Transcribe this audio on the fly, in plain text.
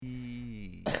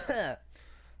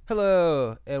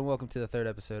Hello, and welcome to the third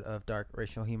episode of Dark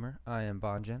Racial Humor. I am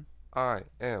Bonjen. I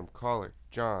am caller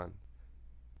John.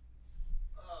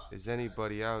 Is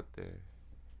anybody out there?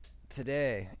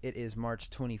 Today, it is March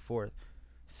 24th,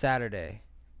 Saturday,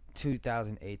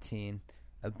 2018.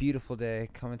 A beautiful day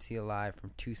coming to you live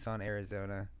from Tucson,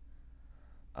 Arizona.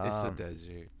 It's a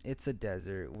desert. It's a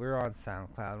desert. We're on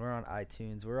SoundCloud. We're on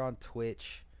iTunes. We're on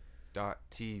Twitch.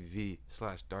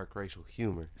 .tv/dark racial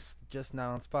humor. Just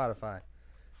not on Spotify.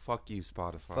 Fuck you,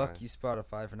 Spotify. Fuck you,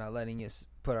 Spotify, for not letting us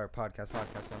put our podcast on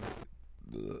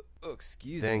there. Oh,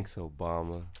 excuse me. Thanks,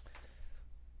 Obama.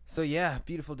 So, yeah,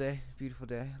 beautiful day. Beautiful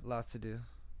day. Lots to do.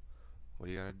 What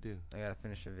do you gotta do? I gotta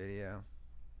finish a video.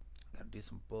 Gotta do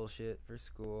some bullshit for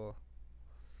school.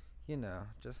 You know,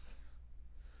 just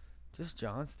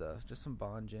John stuff. Just some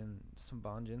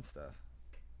Bonjen stuff.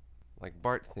 Like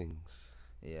Bart things.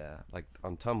 Yeah. Like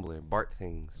on Tumblr, Bart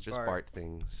things. Just Bart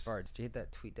things. Bart, did you hit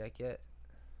that TweetDeck yet?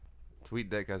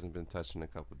 TweetDeck hasn't been touched in a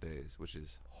couple days, which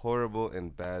is horrible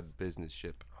and bad business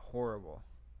ship. Horrible.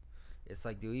 It's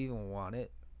like, do we even want it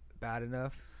bad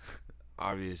enough?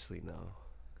 Obviously, no.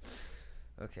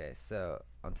 Okay, so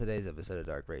on today's episode of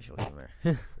Dark Racial Humor,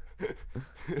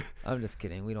 I'm just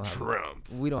kidding. We don't have Trump.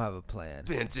 We don't have a plan.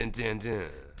 Dun, dun, dun, dun.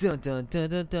 Dun dun dun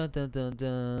dun dun dun dun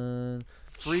dun.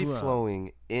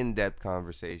 Free-flowing, in-depth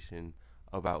conversation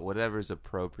about whatever's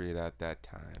appropriate at that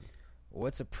time.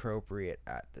 What's appropriate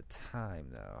at the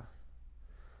time, though?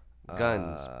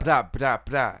 Guns. Blah, blah,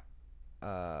 blah.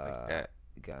 Like that.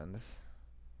 Guns.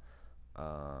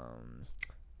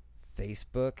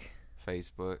 Facebook.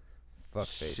 Facebook. Fuck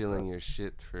Facebook. Shilling your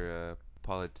shit for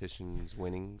politicians'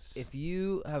 winnings. If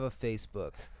you have a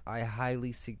Facebook, I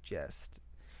highly suggest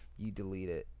you delete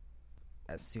it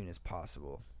as soon as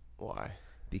possible. Why?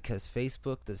 Because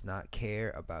Facebook does not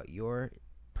care about your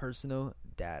personal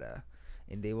data,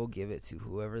 and they will give it to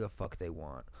whoever the fuck they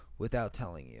want without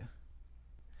telling you.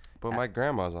 But my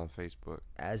grandma's on Facebook.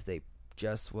 As they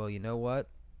just, well, you know what?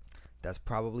 That's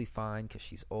probably fine because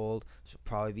she's old. She'll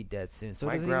probably be dead soon, so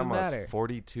it doesn't even matter. My grandma's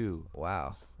 42.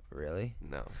 Wow. Really?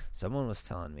 No. Someone was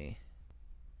telling me,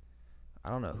 I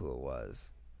don't know who it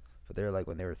was, but they were like,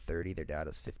 when they were 30, their dad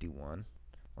was 51.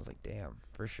 I was like, damn,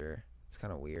 for sure. It's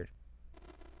kind of weird.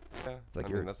 Yeah. It's like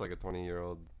I mean, that's like a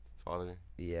 20-year-old father.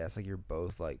 Yeah, it's like you're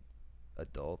both like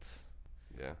adults,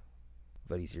 Yeah.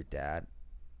 but he's your dad.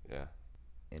 Yeah.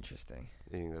 Interesting.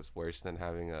 You think that's worse than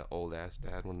having an old-ass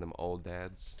dad, one of them old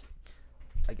dads?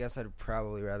 I guess I'd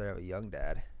probably rather have a young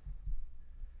dad.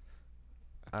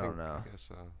 I don't know. I guess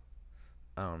so.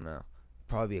 I don't know.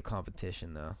 Probably be a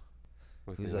competition though.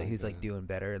 With Who's your like young dad. doing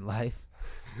better in life?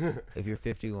 If you're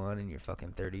 51 and your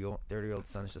fucking 30-year-old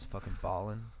son's just fucking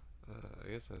balling. I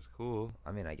guess that's cool.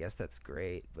 I mean, I guess that's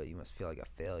great, but you must feel like a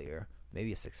failure.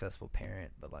 Maybe a successful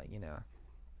parent, but like, you know,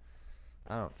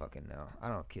 I don't fucking know. I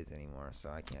don't have kids anymore, so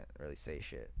I can't really say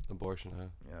shit. Abortion, huh?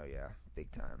 Oh yeah,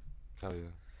 big time. Hell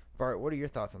yeah. Bart, what are your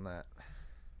thoughts on that?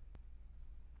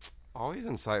 Always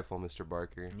insightful, Mr.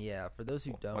 Barker. Yeah, for those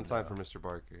who don't One time know, for Mr.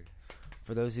 Barker.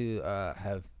 for those who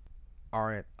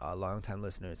aren't longtime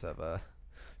listeners of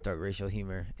Dark Racial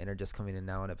Humor and are just coming in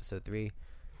now on episode 3,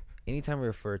 anytime we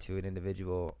refer to an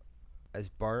individual as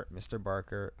Bart, Mr.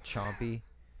 Barker, Chompy,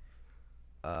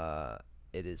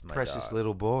 it is my Precious dog.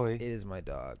 little boy. It is my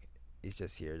dog. He's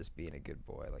just here, just being a good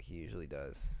boy like he usually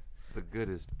does. The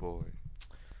goodest boy.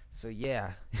 So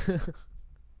yeah,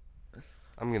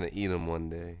 I'm gonna eat him one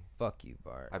day. fuck you,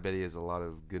 Bart. I bet he has a lot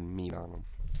of good meat on him.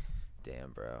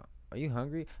 Damn, bro. Are you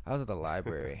hungry? I was at the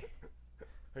library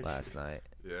last night,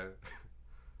 Yeah.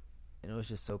 and it was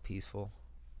just so peaceful.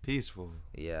 Peaceful.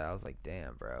 Yeah, I was like,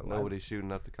 damn, bro. Nobody's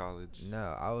shooting up the college.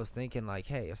 No, I was thinking like,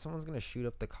 hey, if someone's gonna shoot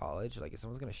up the college, like if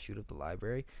someone's gonna shoot up the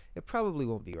library, it probably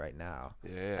won't be right now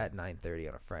Yeah. at 9:30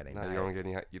 on a Friday No, night. you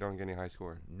don't get any high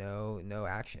score. No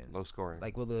action. Low scoring.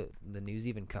 Like, will the news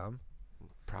even come?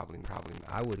 Probably not.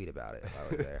 I would read about it if I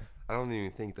was there. I don't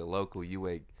even think the local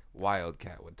UA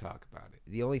Wildcat would talk about it.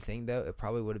 The only thing though, it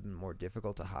probably would have been more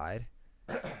difficult to hide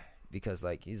because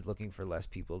like he's looking for less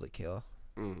people to kill.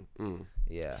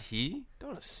 Yeah. He?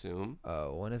 Don't assume.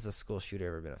 When has a school shooter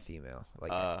ever been a female?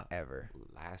 Like ever?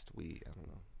 Last week, I don't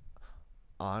know.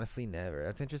 Honestly, never.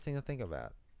 That's interesting to think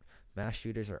about. Mass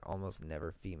shooters are almost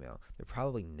never female. They're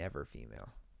probably never female.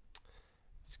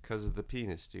 It's because of the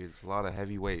penis, dude. It's a lot of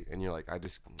heavy weight, and you're like, I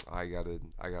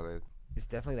gotta. It's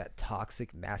definitely that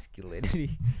toxic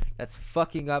masculinity that's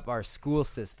fucking up our school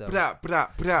system. Blah, blah,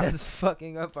 blah. That's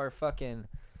fucking up our fucking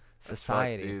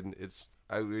society. That's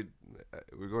fucked, dude.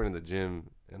 We're going to the gym,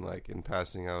 and like in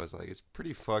passing, I was like, it's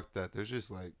pretty fucked that there's just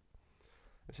like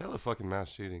there's hella fucking mass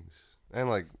shootings, and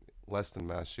like less than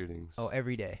mass shootings. Oh,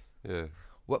 every day. Yeah.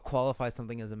 What qualifies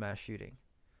something as a mass shooting?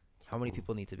 How many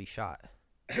people need to be shot?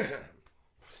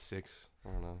 6. I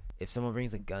don't know. If someone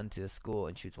brings a gun to a school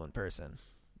and shoots one person,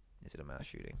 is it a mass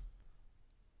shooting?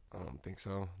 I don't think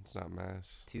so. It's not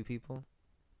mass. 2 people?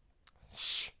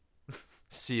 Shh.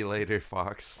 See you later,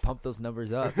 Fox. Pump those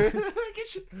numbers up.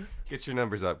 Get your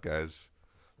numbers up, guys.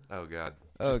 Oh God.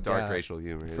 Oh, Just dark God. racial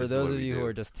humor. For those of you who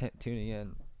are just tuning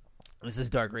in, this is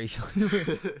dark racial humor.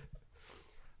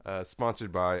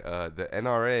 Sponsored by the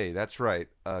NRA. That's right.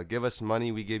 Give us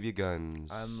money, we give you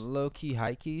guns. I'm low-key,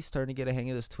 high-key starting to get a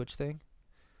hang of this Twitch thing.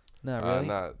 Not really.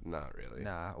 Not really.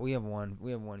 Nah, we have one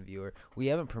viewer. We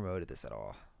haven't promoted this at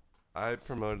all. I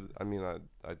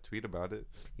tweet about it.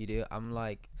 You do? I'm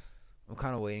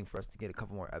kind of waiting for us to get a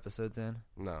couple more episodes in,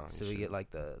 No. so we get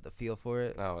like the feel for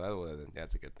it. No,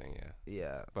 that's a good thing. Yeah.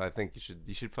 Yeah. But I think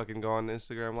you should fucking go on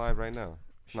Instagram Live right now.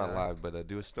 Should Not I? live, but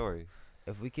do a story.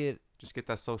 If we could Just get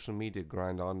that social media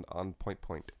grind on point.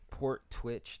 port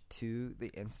Twitch to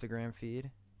the Instagram feed,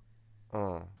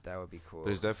 that would be cool.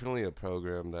 There's definitely a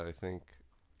program that I think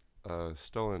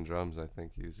Stolen Drums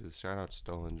uses. Shout out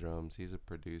Stolen Drums. He's a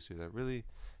producer that really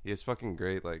he is fucking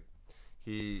great. Like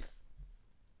he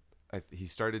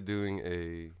started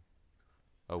doing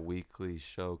a weekly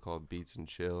show called Beats and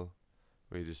Chill,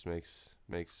 where he just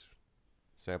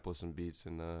samples some beats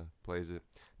and plays it.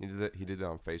 He did that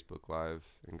on Facebook Live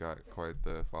and got quite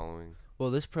the following.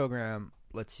 Well, this program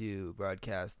lets you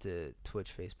broadcast to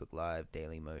Twitch, Facebook Live,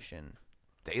 Daily Motion.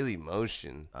 Daily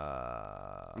Motion.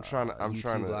 I'm trying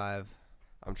YouTube to Live.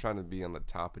 I'm trying to be on the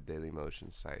top of Daily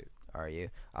Motion's site. Are you?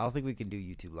 I don't think we can do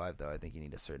YouTube Live though. I think you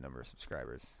need a certain number of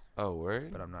subscribers, Oh,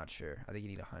 word? but I'm not sure. I think you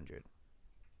need 100.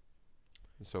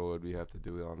 So would we have to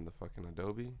do it on the fucking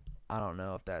Adobe? I don't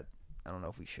know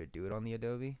if we should do it on the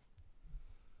Adobe.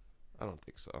 I don't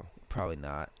think so. Probably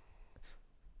not.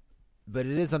 But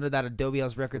it is under that Adobe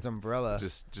House Records umbrella.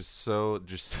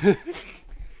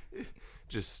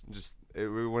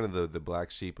 We're one of the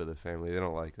black sheep of the family. They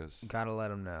don't like us. Gotta let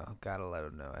them know.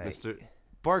 Hey. Mr.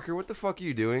 Barker, what the fuck are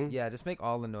you doing? Yeah, just make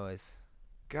all the noise.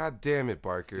 God damn it,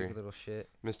 Barker. Stupid little shit.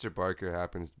 Mr. Barker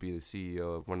happens to be the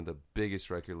CEO of one of the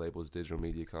biggest record labels, digital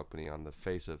media company on the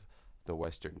face of the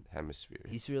Western Hemisphere.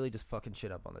 He's really just fucking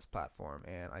shit up on this platform,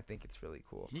 and I think it's really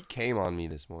cool. He came on me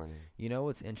this morning. You know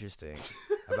what's interesting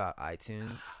about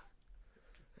iTunes?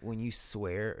 When you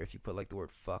swear, or if you put like the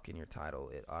word fuck in your title,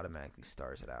 it automatically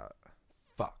stars it out.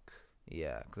 Fuck.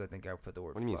 Yeah, because I think I put the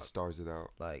word What do you mean fuck, stars it out?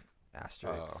 like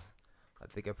asterisks. I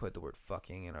think I put the word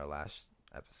fucking in our last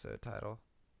episode title.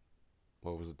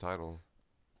 What was the title?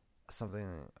 Something,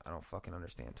 I don't fucking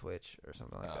understand Twitch or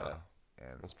something like that.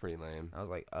 And That's pretty lame. I was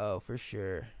like, oh, for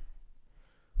sure.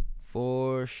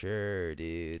 For sure,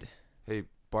 dude. Hey,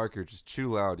 Barker, just chew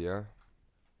loud, yeah?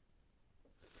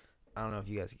 I don't know if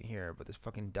you guys can hear it, but this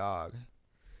fucking dog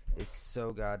is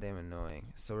so goddamn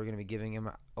annoying. So we're going to be giving him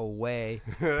away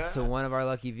to one of our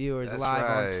lucky viewers That's live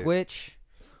right. on Twitch.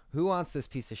 Who wants this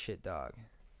piece of shit dog?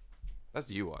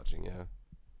 That's you watching, yeah.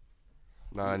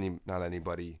 Not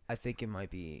anybody. I think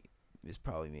it's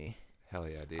probably me. Hell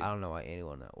yeah, dude. I don't know why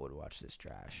anyone would watch this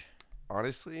trash.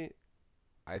 Honestly,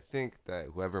 I think that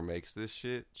whoever makes this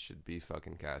shit should be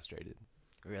fucking castrated.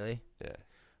 Really? Yeah.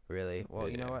 Really? Well,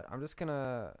 you know Yeah.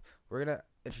 what? We're going to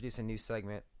introduce a new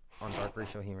segment on Dark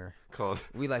Racial Humor. Called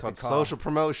We like to call social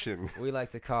promotion. We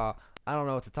like to call, I don't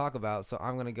know what to talk about, so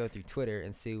I'm going to go through Twitter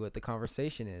and see what the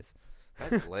conversation is.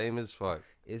 That's lame as fuck.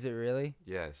 Is it really?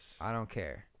 Yes. I don't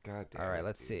care. God damn. All right,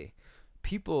 let's see.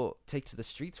 People take to the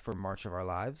streets for March of Our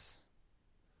Lives.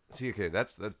 See, okay,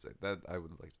 that's that. I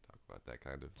would like to talk about that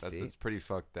kind of. See? That's pretty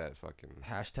fucked. That fucking.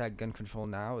 Hashtag gun control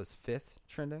now is 5th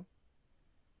trending.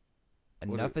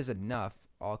 What Enough is enough.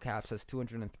 All caps has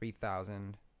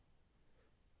 203,000.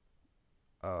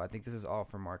 Oh, I think this is all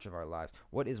for March of Our Lives.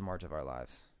 What is March of Our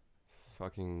Lives?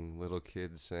 Fucking little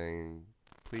kids saying,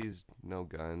 "Please, no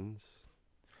guns."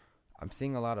 I'm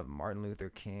seeing a lot of Martin Luther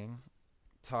King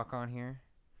talk on here.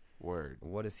 Word.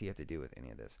 What does he have to do with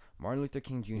any of this? Martin Luther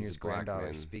King He's Jr.'s a black granddaughter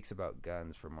man. speaks about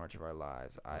guns for March of Our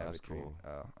Lives. I have that's a dream. cool.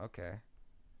 Oh, okay.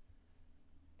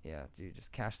 Yeah, dude,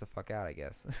 just cash the fuck out, I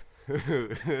guess.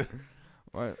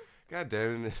 What? God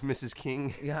damn it, Mrs.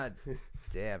 King. God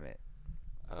damn it.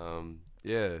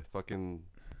 Yeah, fucking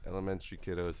elementary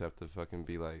kiddos have to fucking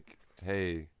be like,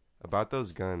 hey, about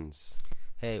those guns.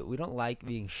 Hey, we don't like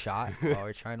being shot while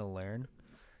we're trying to learn.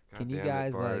 Can you God damn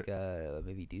it, guys Bart.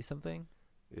 maybe do something?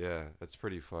 Yeah, that's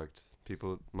pretty fucked.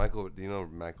 People, Michael, do you know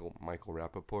Michael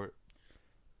Rappaport?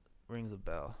 Rings a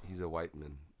bell. He's a white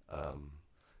man.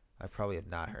 I probably have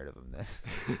not heard of him then.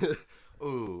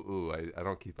 Ooh, I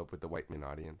don't keep up with the white man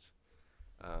audience.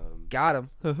 Got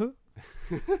him.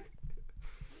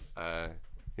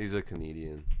 He's a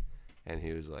comedian, and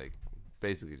he was like,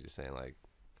 basically just saying like,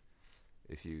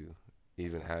 if you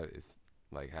even have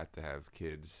to have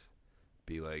kids,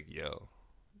 be like, yo,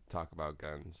 talk about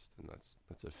guns, then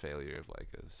that's a failure of like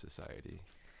a society.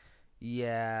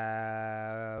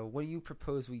 Yeah. What do you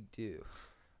propose we do?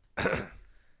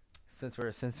 since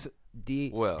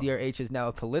Well. DRH is now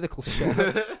a political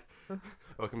show.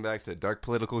 Welcome back to Dark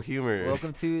Political Humor.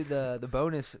 Welcome to the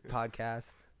bonus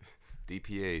podcast.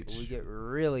 DPH. We get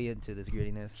really into this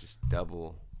grittiness. Just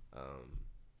double.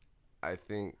 I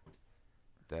think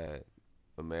that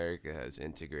America has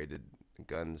integrated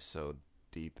guns so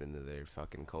deep into their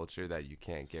fucking culture that you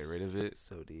can't get rid of it.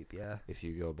 So deep, yeah. If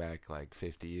you go back like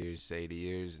 50 years, 80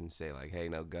 years and say like, hey,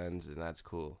 no guns, then that's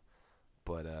cool.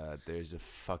 But there's a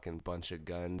fucking bunch of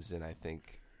guns, and I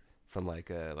think from like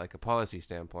a policy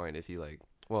standpoint, if you like,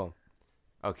 well,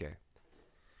 okay.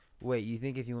 Wait, you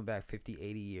think if you went back 50,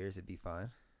 80 years, it'd be fine?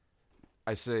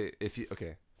 I say if you,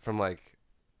 okay, from like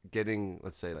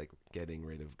let's say like getting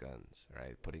rid of guns,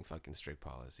 right? Putting fucking strict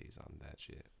policies on that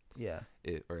shit. Yeah.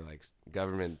 Or like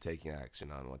government taking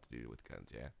action on what to do with guns,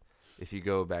 yeah. If you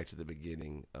go back to the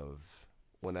beginning of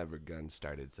whenever guns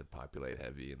started to populate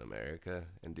heavy in America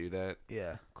and do that,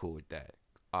 yeah, cool with that.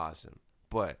 Awesome.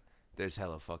 But there's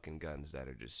hella fucking guns that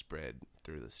are just spread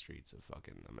through the streets of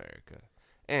fucking America.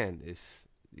 And if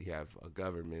you have a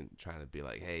government trying to be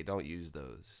like, hey, don't use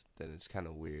those, then it's kind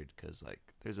of weird because, like,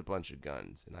 there's a bunch of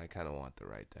guns, and I kind of want the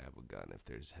right to have a gun if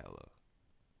there's hella.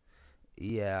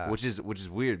 Yeah. Which is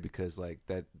weird because, like,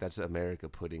 that's America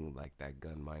putting, like, that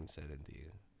gun mindset into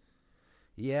you.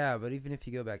 Yeah, but even if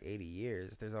you go back 80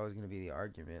 years, there's always going to be the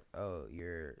argument, oh,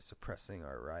 you're suppressing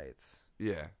our rights.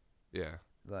 Yeah. Yeah.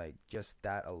 Like, just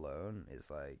that alone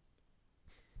is, like,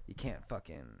 you can't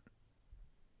fucking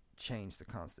change the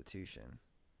Constitution.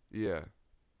 Yeah.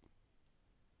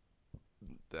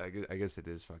 I guess it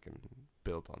is fucking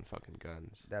built on fucking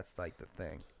guns. That's, like, the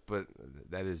thing. But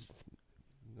that is...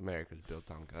 America's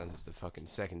built on guns. It's the fucking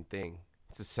second thing.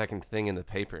 It's the second thing in the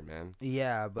paper, man.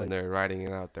 Yeah, but... When they're writing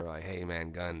it out, they're like, hey,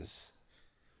 man, guns.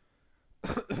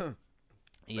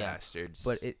 Yeah. Bastards.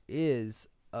 But it is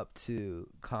up to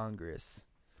Congress.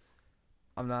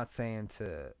 I'm not saying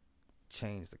to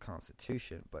change the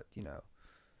Constitution, but, you know,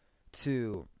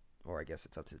 or I guess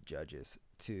it's up to the judges,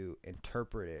 to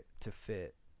interpret it to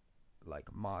fit,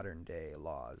 like, modern day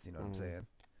laws. You know what I'm saying?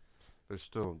 There's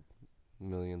still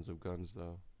millions of guns,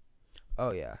 though.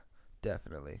 Oh, yeah.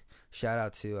 Definitely. Shout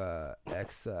out to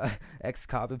ex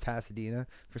cop in Pasadena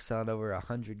for selling over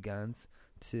 100 guns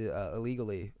to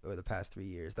illegally over the past 3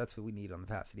 years. That's what we need on the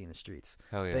Pasadena streets.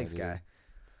 Hell yeah. Thanks, dude. guy.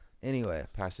 Anyway.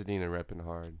 Pasadena repping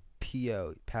hard.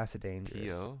 P.O. Pasadangerous.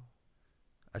 P.O.?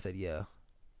 I said yo.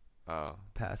 Oh.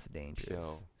 Pasadangerous.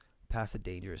 P.O.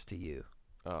 Pasadangerous to you.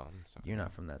 Oh, I'm sorry. You're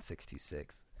not from that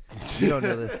 626. You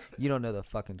don't know the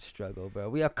fucking struggle, bro.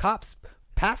 We have cops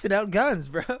passing out guns,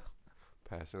 bro.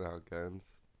 Passing out guns.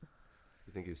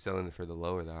 You think he was selling it for the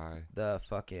low or the high? The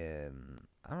fucking...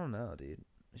 I don't know, dude.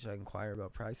 Should I inquire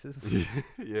about prices?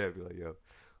 Yeah, be like, yo,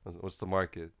 what's the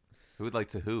market? Who would like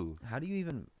to who? How do you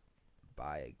even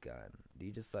buy a gun? Do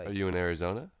you just like... Are you in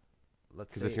Arizona?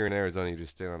 Let's Because say... if you're in Arizona, you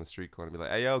just stand on the street corner and be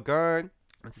like, hey, yo, gun.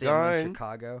 Let's say I'm in Gun.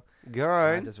 Chicago. And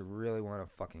I Gun. just really want a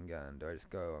fucking gun. Do I just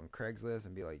go on Craigslist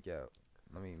and be like, yo,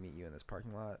 let me meet you in this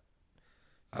parking lot?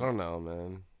 I don't know,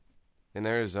 man. In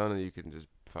Arizona, you can just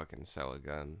fucking sell a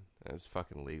gun. And it's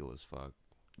fucking legal as fuck.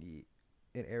 In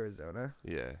Arizona?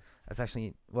 Yeah. That's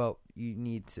actually... Well, you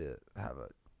need to have a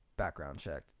background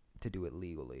check to do it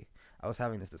legally. I was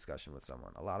having this discussion with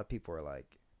someone. A lot of people are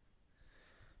like...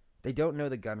 They don't know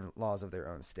the gun laws of their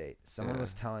own state. Someone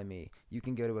was telling me, you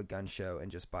can go to a gun show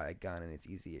and just buy a gun and it's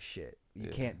easy as shit. You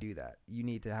can't do that. You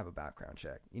need to have a background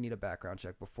check. You need a background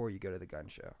check before you go to the gun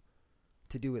show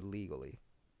to do it legally.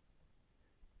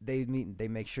 They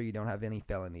make sure you don't have any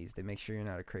felonies. They make sure you're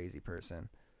not a crazy person.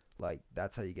 Like,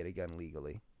 that's how you get a gun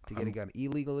legally. To get a gun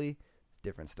illegally,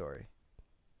 different story.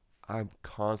 I'm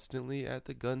constantly at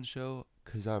the gun show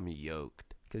because I'm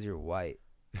yoked. Because you're white.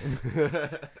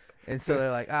 And so they're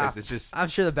like, it's just, I'm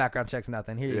sure the background check's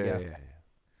nothing. Here you go. Yeah.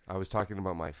 I was talking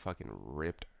about my fucking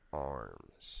ripped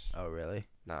arms. Oh, really?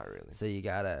 Not really. So you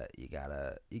gotta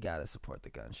support the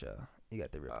gun show. You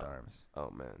got the ripped arms. Oh,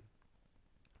 man.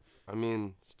 I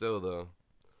mean, still, though,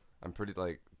 I'm pretty,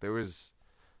 like, there was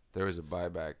a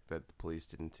buyback that the police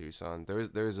did in Tucson.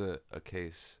 There was a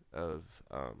case of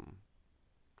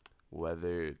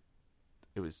whether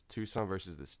it was Tucson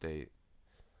versus the state,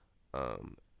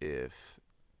 if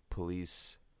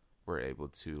police were able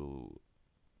to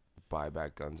buy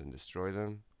back guns and destroy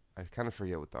them. I kind of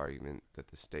forget what the argument that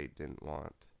the state didn't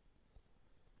want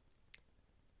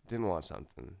didn't want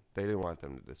something. They didn't want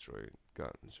them to destroy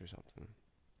guns or something.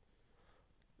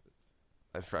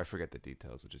 I forget the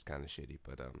details, which is kind of shitty,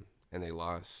 but and they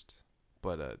lost,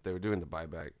 but they were doing the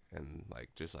buyback, and like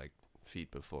just like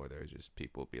feet before, there was just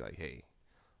people be like, hey,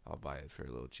 I'll buy it for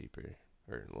a little cheaper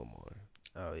or a little more.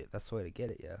 Oh yeah, that's the way to get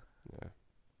it. Yeah. Yeah.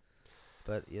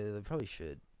 But yeah, they probably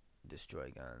should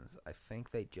destroy guns. I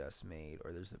think they just made,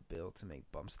 or there's a bill to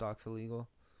make bump stocks illegal.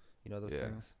 You know those Yeah.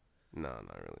 things? No,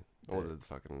 not really. Or to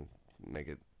fucking make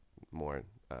it more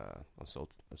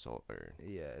assault or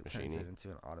Yeah, it turns Machine-y. it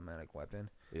into an automatic weapon.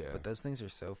 yeah. But those things are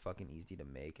so fucking easy to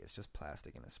make. It's just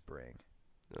plastic and a spring.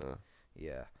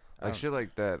 Yeah. Like shit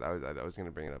like that. I was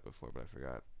gonna bring it up before, but I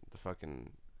forgot.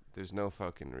 There's no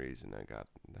fucking reason I got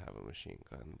to have a machine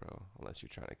gun, bro. Unless you're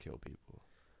trying to kill people.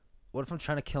 What if I'm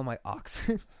trying to kill my ox?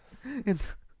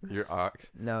 Your ox.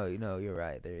 No, you're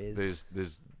right. There is.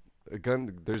 There's a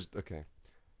gun. Okay.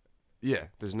 Yeah.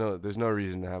 There's no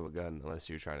reason to have a gun unless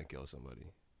you're trying to kill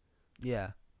somebody.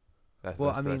 Yeah. That's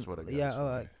Well, I mean, that's what a gun yeah, is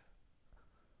for.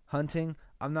 Hunting.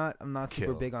 I'm not super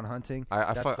Kill. big on hunting.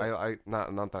 I That's fuck, like-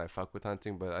 not that I fuck with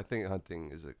hunting, but I think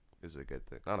hunting is a good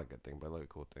thing. Not a good thing, but like a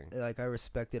cool thing. Like I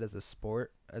respect it as a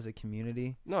sport, as a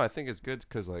community. No, I think it's good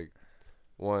because like,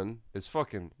 one, it's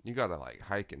fucking you gotta like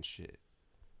hike and shit.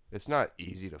 It's not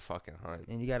easy to fucking hunt.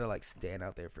 And you gotta like stand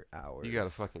out there for hours. You gotta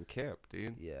fucking camp,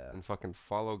 dude. Yeah. And fucking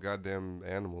follow goddamn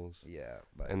animals. Yeah.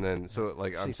 Like, And then so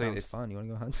like I'm saying, sounds fun. You wanna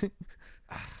go hunting?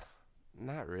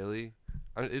 not really.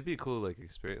 I mean, it'd be a cool like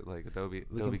experience. Like Adobe.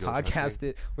 We Adobe can goes hunting. podcast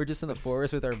it. We're just in the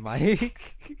forest with our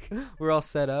mic. We're all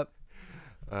set up.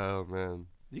 Oh man,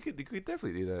 you could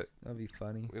definitely do that. That'd be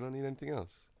funny. We don't need anything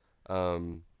else.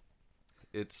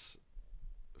 It's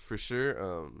for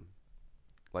sure.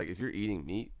 Like if you're eating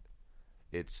meat,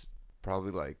 it's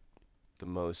probably like the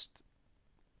most.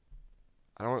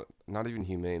 Not even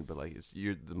humane, but like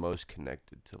you're the most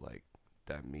connected to like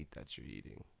that meat that you're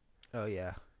eating. Oh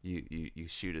yeah. You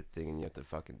shoot a thing and you have to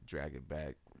fucking drag it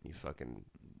back. You fucking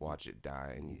watch it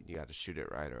die, and you got to shoot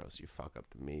it right, or else you fuck up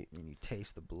the meat. And you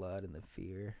taste the blood and the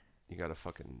fear. You gotta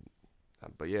fucking.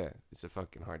 But yeah, it's a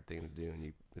fucking hard thing to do,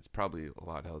 and it's probably a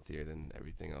lot healthier than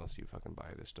everything else you fucking buy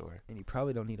at a store. And you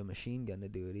probably don't need a machine gun to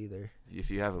do it either, If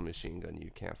you have a machine gun,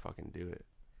 you can't fucking do it.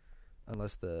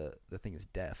 unless the thing is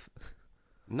deaf.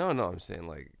 No, I'm saying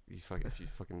like if you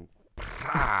fucking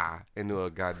into a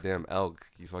goddamn elk,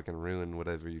 you fucking ruin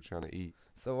whatever you're trying to eat.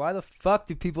 So why the fuck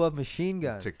do people have machine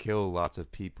guns? To kill lots of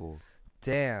people.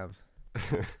 Damn.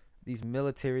 These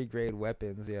military grade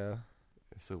weapons, yeah.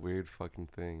 It's a weird fucking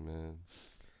thing, man.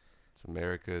 It's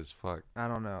America as fuck. I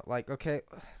don't know. Like, okay,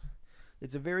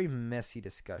 it's a very messy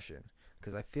discussion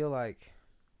because I feel like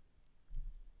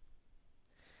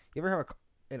you ever have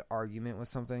an argument with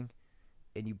something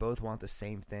and you both want the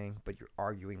same thing, but you're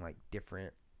arguing like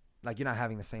different, like you're not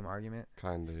having the same argument,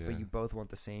 Kinda, yeah. but you both want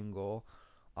the same goal.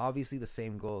 Obviously, the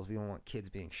same goal is we don't want kids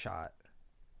being shot.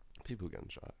 People getting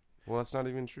shot. Well, that's not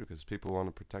even true because people want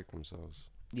to protect themselves.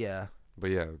 Yeah.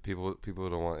 But yeah, people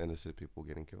don't want innocent people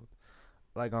getting killed.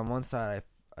 Like on one side,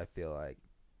 I feel like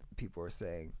people are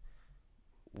saying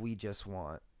we just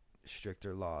want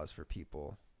stricter laws for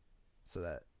people so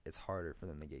that it's harder for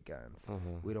them to get guns.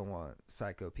 We don't want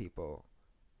psycho people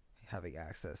having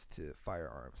access to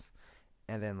firearms.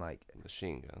 And then like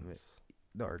Machine guns.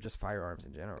 no, or just firearms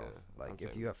in general. Yeah, Like I'm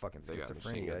if you have fucking they got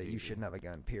machine schizophrenia, guns you easy. shouldn't have a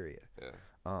gun, period.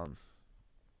 Yeah.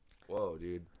 Whoa,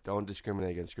 dude. Don't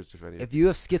discriminate against schizophrenia. If you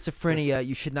have schizophrenia,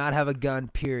 you should not have a gun,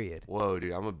 period. Whoa,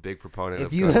 dude. I'm a big proponent If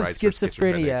of you gun have rights for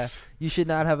schizophrenia, schizophrenics. you should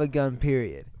not have a gun,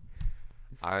 period.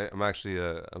 I'm actually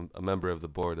a member of the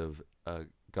board of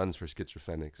Guns for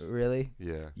Schizophrenics. Really?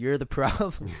 Yeah. You're the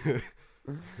problem.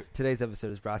 Today's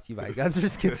episode is brought to you by Guns for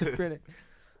Schizophrenic.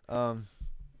 And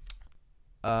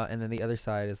then the other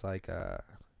side is like,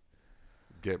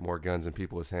 Get more guns in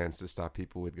people's hands to stop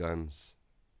people with guns.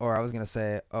 or I was gonna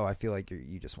say, oh, I feel like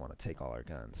you just want to take all our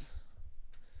guns.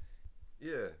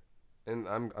 Yeah. And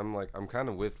I'm kind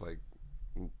of with like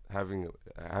having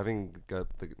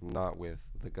not with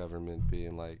the government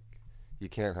being like you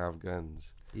can't have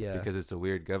guns. Yeah. Because it's a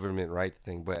weird government right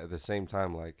thing, but at the same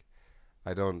time, like,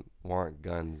 I don't want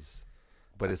guns,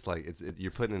 but it's like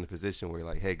you're put in a position where you're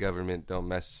like, hey, government, don't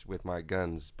mess with my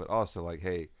guns, but also like,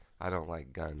 hey, I don't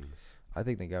like guns. I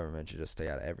think the government should just stay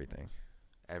out of everything.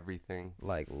 Everything,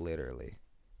 Like literally,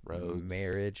 roads,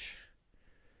 marriage,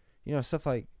 stuff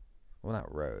like, well,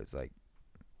 not roads, like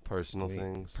personal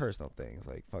things, personal things,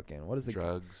 like fucking what is the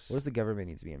drugs. What does the government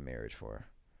need to be in marriage for?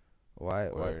 Why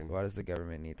Word. why does the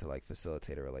government need to like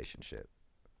facilitate a relationship?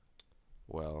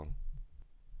 Well,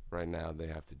 right now they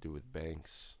have to do with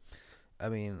banks. I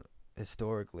mean,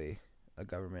 historically, a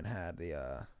government had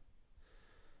the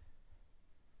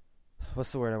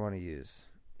what's the word I want to use?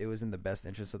 It was in the best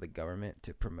interest of the government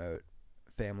to promote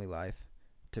family life,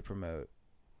 to promote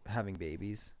having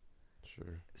babies.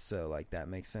 Sure. So like that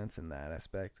makes sense in that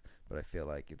aspect, but I feel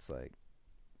like it's like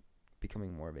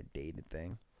becoming more of a dated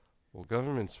thing. Well,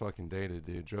 government's fucking dated,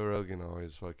 dude. Joe Rogan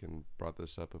always fucking brought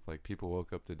this up. If like people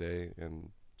woke up today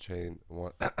and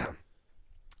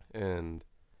and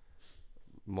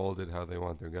molded how they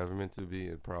want their government to be,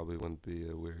 it probably wouldn't be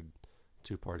a weird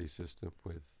two-party system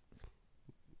with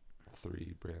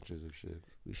 3 branches of shit.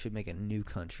 We should make a new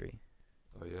country.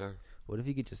 Oh yeah. What if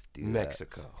you could just do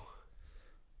Mexico. that?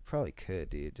 Probably could,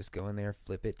 dude. Just go in there,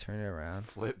 flip it, turn it around.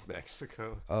 Flip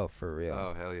Mexico. Oh, for real.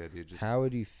 Oh hell yeah, dude. Just how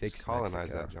would you fix just colonize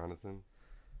Mexico? that, Jonathan.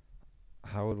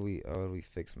 How would we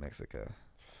fix Mexico?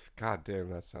 God damn,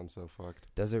 that sounds so fucked.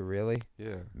 Does it really?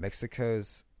 Yeah.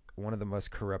 Mexico's one of the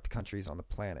most corrupt countries on the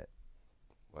planet.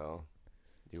 Well,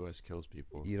 U.S. kills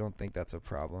people. You don't think that's a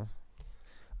problem?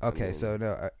 Okay, I mean, so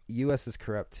no, U.S. is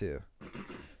corrupt too,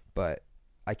 but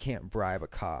I can't bribe a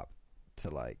cop to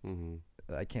like.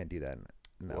 I can't do that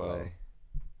in L.A.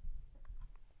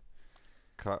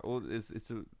 Well, it's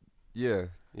a yeah.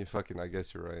 You fucking. I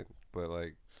guess you're right, but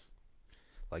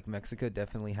like Mexico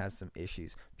definitely has some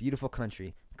issues. Beautiful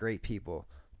country, great people,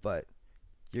 but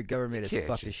your government is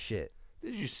fucked as shit.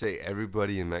 Did you say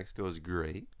everybody in Mexico is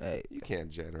great? Hey, you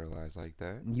can't generalize like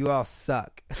that. You all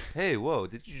suck. Hey, whoa!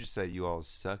 Did you just say you all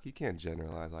suck? You can't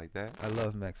generalize like that. I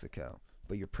love Mexico,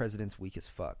 but your president's weak as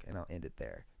fuck, and I'll end it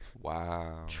there.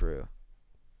 Wow. True.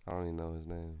 I don't even know his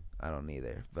name. I don't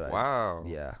either. But wow.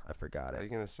 I forgot it. How are you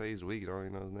gonna say he's weak? You don't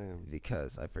even know his name.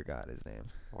 Because I forgot his name.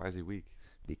 Why is he weak?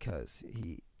 Because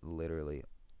he literally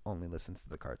only listens to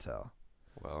the cartel.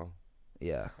 Well.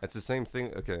 Yeah. It's the same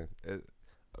thing. Okay.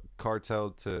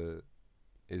 Cartel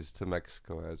is to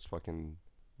Mexico as fucking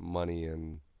money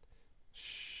and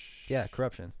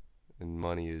corruption. And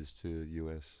money is to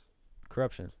U.S.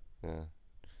 corruption. Yeah,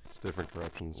 it's different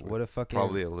corruptions. What if fucking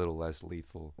probably a little less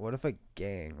lethal? What if a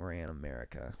gang ran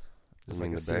America? Just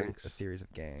like a series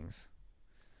of gangs.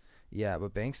 Yeah,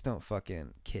 but banks don't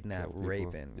fucking kidnap,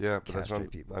 rape, and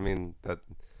castrate people. I mean that.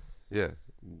 Yeah,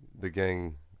 the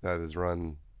gang that has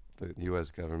run the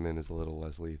U.S. government is a little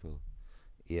less lethal.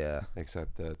 Yeah.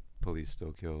 Except that police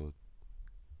still kill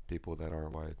people that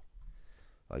aren't white.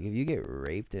 Like, if you get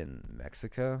raped in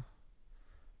Mexico,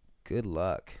 good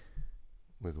luck.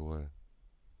 With what?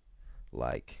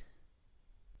 Like,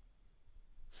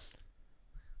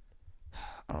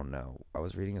 I don't know. I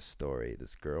was reading a story.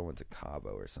 This girl went to Cabo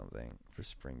or something for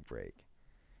spring break.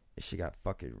 She got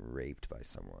fucking raped by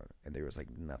someone, and there was, like,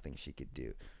 nothing she could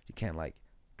do. You can't, like,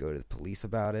 go to the police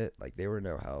about it. Like, they were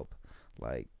no help.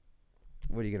 Like,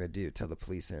 what are you going to do? Tell the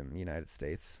police in the United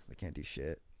States they can't do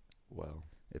shit? Well.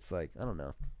 It's like, I don't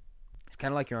know. It's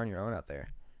kind of like you're on your own out there.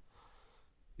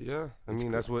 Yeah. I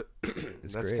mean, that's what...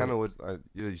 that's kind of what...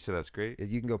 you said that's great?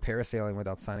 You can go parasailing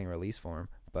without signing a release form,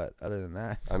 but other than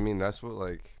that... I mean, that's what,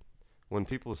 like... When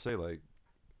people say, like...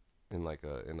 In a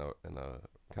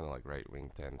kind of, like,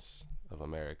 right-wing tense of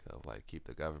America, of, like, keep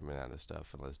the government out of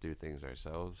stuff and let's do things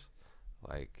ourselves.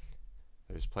 Like,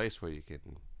 there's a place where you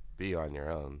can be on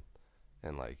your own.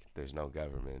 And, like, there's no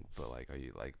government, but, like, are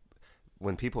you, like,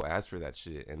 when people ask for that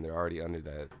shit and they're already under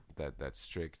that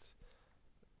strict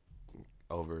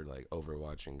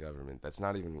overwatching government, that's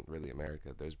not even really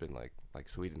America. There's been, like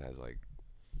Sweden has, like,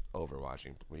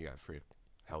 overwatching, where you got free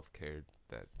healthcare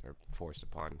that are forced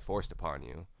upon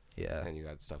you. Yeah. And you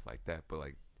got stuff like that. But,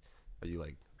 like, are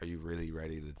you really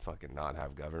ready to fucking not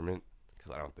have government?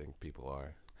 Because I don't think people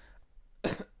are.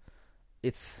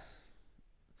 It's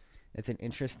an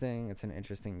interesting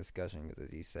discussion because,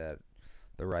 as you said,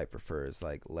 the right prefers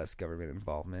like less government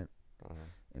involvement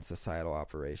in societal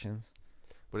operations.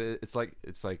 But it's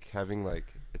like having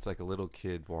it's like a little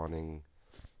kid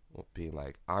being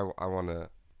like, I want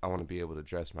to be able to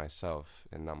dress myself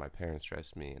and not my parents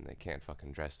dress me, and they can't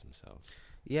fucking dress themselves.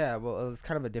 Yeah, well, it's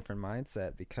kind of a different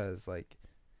mindset because like,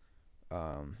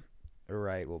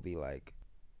 right will be like,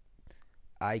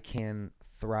 I can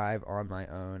thrive on my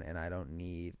own and I don't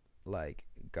need like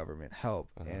government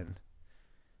help. And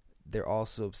they're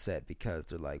also upset because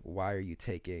they're like, why are you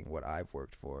taking what I've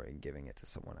worked for and giving it to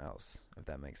someone else, if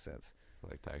that makes sense?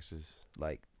 Like taxes?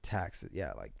 Like taxes,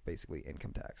 yeah, like basically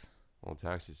income tax. Well,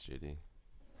 taxes shitty.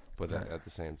 But at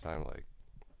the same time, like,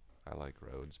 I like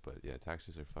roads, but yeah,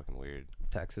 taxes are fucking weird.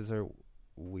 Taxes are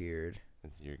weird.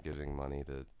 You're giving money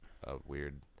to a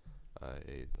weird,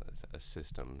 a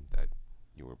system that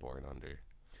you were born under.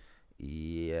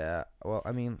 Yeah, well,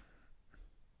 I mean,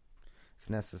 it's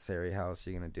necessary. How else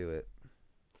are you gonna do it?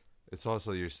 It's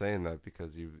also, you're saying that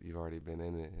because you've already been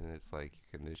in it, and it's like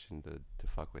you're conditioned to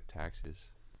fuck with taxes.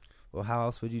 Well, how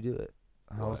else would you do it?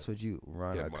 How What? else would you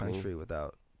run Get a money? country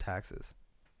without taxes?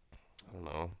 I don't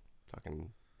know.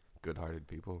 Fucking good-hearted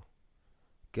people.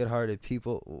 Good-hearted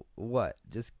people, what?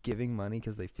 Just giving money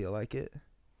because they feel like it?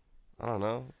 I don't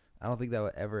know. I don't think that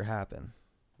would ever happen.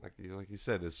 Like you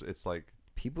said, it's like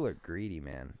People are greedy,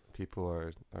 man. people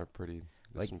are pretty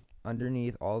Like, some-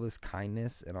 underneath all this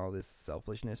kindness and all this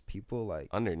selfishness, people like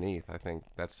underneath. I think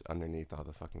that's underneath all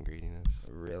the fucking greediness.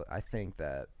 really. I think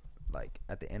that like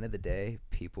at the end of the day,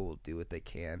 people will do what they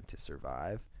can to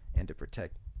survive and to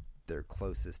protect their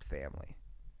closest family.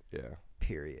 Yeah.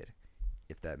 Period.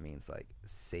 If that means like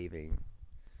saving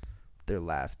their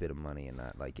last bit of money and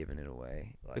not like giving it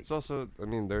away. Like, It's also, I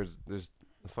mean, there's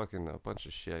fucking a bunch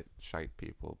of shite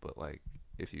people, but like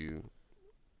if you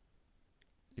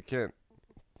can't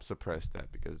suppress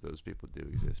that because those people do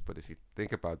exist. But if you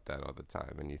think about that all the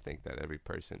time and you think that every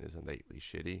person is innately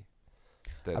shitty,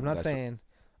 then I'm not that's saying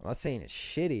it's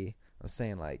shitty. I'm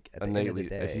saying like at the end of innately, the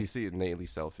day, if you see innately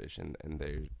selfish and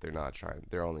they're not trying,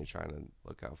 they're only trying to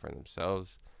look out for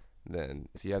themselves, then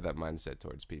if you have that mindset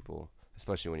towards people,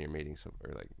 especially when you're meeting some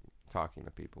or like talking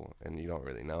to people and you don't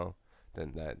really know,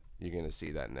 then that you're gonna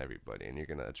see that in everybody and you're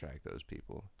gonna attract those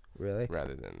people really,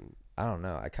 rather than I don't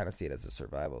know. I kind of see it as a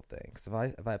survival thing. So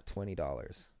if I have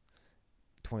 $20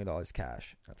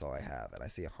 cash, that's all I have, and I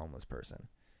see a homeless person,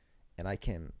 and I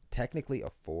can technically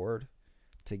afford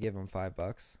to give him $5,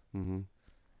 mm-hmm.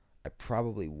 I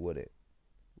probably wouldn't,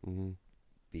 Mm-hmm.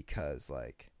 because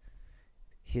like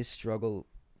his struggle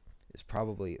is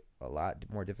probably a lot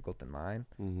more difficult than mine,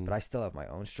 Mm-hmm. but I still have my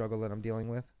own struggle that I'm dealing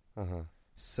with. Uh-huh.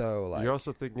 So like You're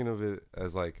also thinking of it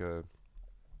as like a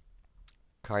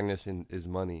kindness is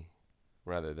money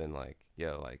rather than like,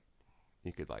 like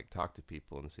you could like talk to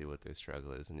people and see what their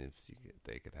struggle is and if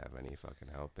they could have any fucking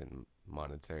help, and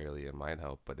monetarily it might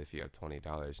help, but if you have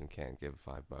 $20 and can't give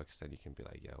 $5, then you can be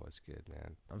like, yo, what's good,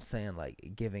 man? I'm saying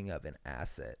like giving up an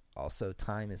asset. Also,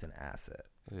 time is an asset.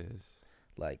 It is.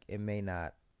 Like it may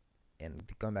not, and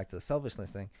going back to the selfishness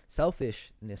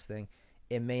thing,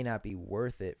 it may not be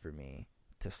worth it for me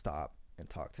to stop and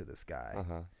talk to this guy,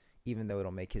 Uh-huh. even though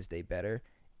it'll make his day better.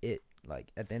 It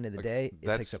like at the end of the Like, day, it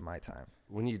that's- takes up my time.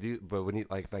 When you do, but when you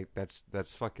like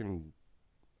that's fucking,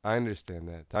 I understand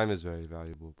that time is very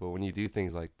valuable, but when you do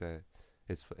things like that,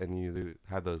 and you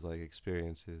have those like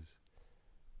experiences,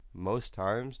 most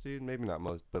times, dude, maybe not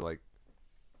most, but like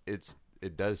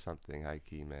it does something high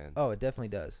key, man. Oh, it definitely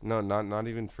does. No, not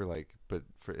even for like, but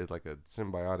for it like a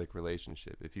symbiotic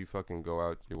relationship. If you fucking go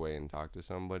out your way and talk to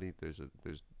somebody, there's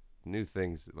new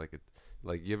things like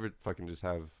you ever fucking just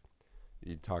have,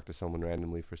 you talk to someone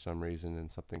randomly for some reason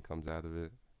and something comes out of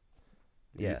it.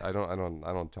 Yeah. I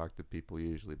don't talk to people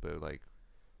usually, but like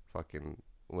fucking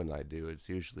when I do, it's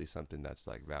usually something that's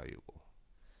like valuable.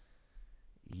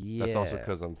 Yeah. That's also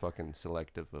because I'm fucking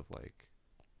selective of like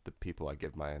the people I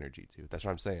give my energy to. That's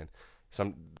what I'm saying.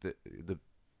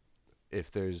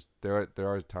 If there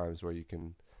are times where you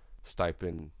can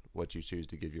stipend what you choose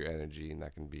to give your energy, and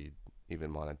that can be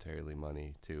even monetarily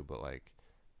money too. But like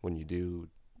when you do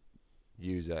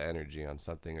use that energy on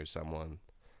something or someone,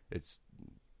 it's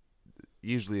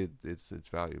usually it's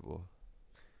valuable,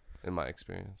 in my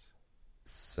experience.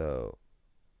 So,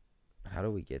 how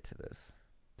do we get to this?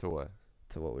 To what?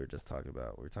 To what we were just talking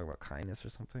about? We were talking about kindness or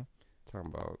something. Talking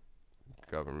about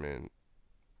government.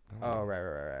 I don't Oh, know.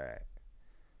 right.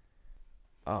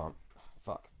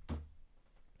 Fuck.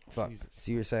 Jesus.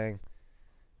 So you're saying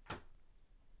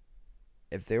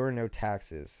if there were no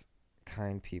taxes,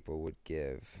 kind people would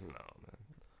give. No, man.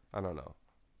 I don't know.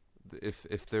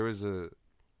 If there was a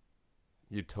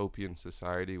utopian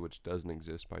society, which doesn't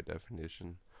exist by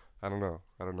definition, I don't know.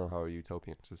 I don't know how a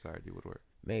utopian society would work.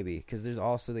 Maybe, because there's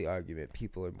also the argument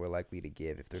people are more likely to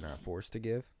give if they're not forced to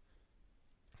give.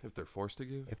 If they're forced to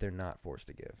give? If they're not forced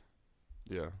to give.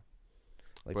 Yeah.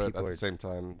 Like But people at are the same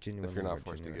time, genuinely if you're more not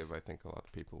forced generous. to give, I think a lot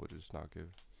of people would just not give.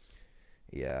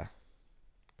 Yeah.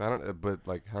 But I don't. But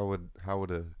like, how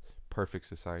would a perfect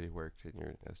society work in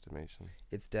your estimation?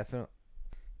 It's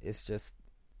just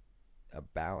a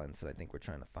balance, and I think we're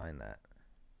trying to find that.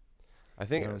 I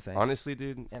think You know what I'm saying? honestly,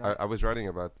 dude, And I was writing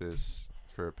about this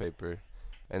for a paper,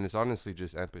 and it's honestly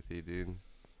just empathy, dude.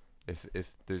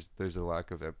 If there's a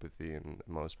lack of empathy in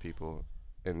most people,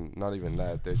 and not even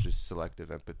that, there's just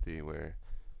selective empathy where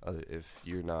if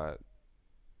you're not,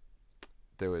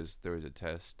 there was a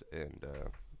test, and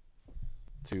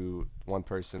to one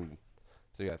person,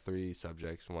 so you got 3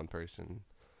 subjects, and one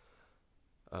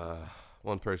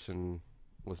person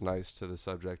was nice to the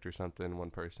subject or something,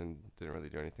 one person didn't really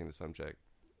do anything to the subject,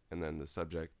 and then the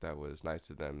subject that was nice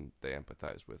to them, they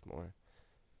empathized with more.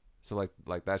 So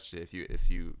like that shit, if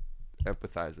you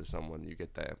empathize with someone, you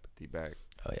get that empathy back.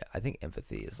 Oh yeah, I think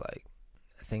empathy is like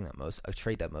a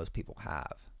trait that most people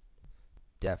have.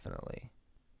 Definitely.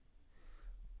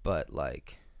 But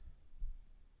like,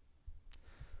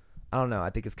 I don't know. I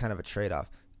think it's kind of a trade-off.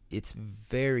 It's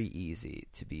very easy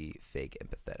to be fake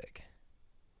empathetic.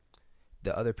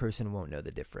 The other person won't know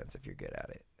the difference if you're good at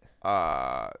it.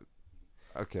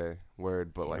 Okay,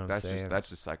 word, but You know like what I'm that's saying?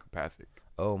 just psychopathic.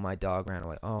 Oh, my dog ran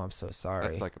away. Oh, I'm so sorry.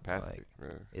 That's psychopathic. Like,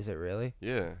 Man. is it really?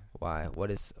 Yeah. Why? What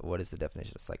is the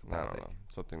definition of I don't psychopathic? know,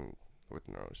 something with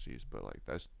neuroses, but like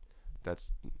that's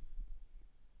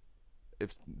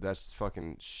if that's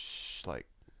fucking like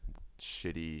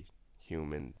shitty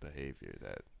human behavior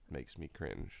that makes me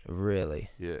cringe. Really?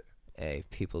 Yeah. Hey,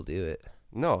 people do it.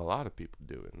 No, a lot of people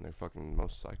do it, and they're fucking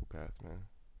most psychopaths, man.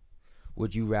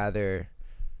 Would you rather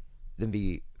them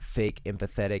be fake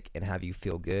empathetic and have you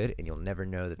feel good and you'll never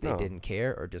know that they No. didn't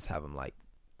care, or just have them like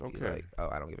Don't be care. like, oh,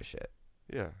 I don't give a shit?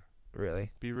 Yeah.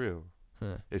 Really? Be real.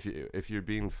 Huh. If you're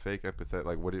being fake empathetic,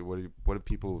 like what do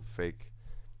people fake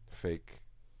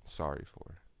sorry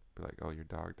for? Be like, oh, your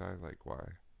dog died. Like, why?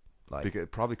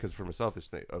 Like, Probably because from a selfish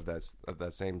thing of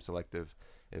that same selective.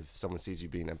 If someone sees you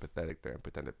being empathetic, they're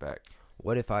empathetic back.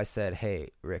 what if I said, hey,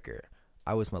 Ricker,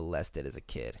 I was molested as a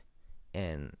kid,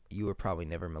 and you were probably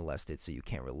never molested, so you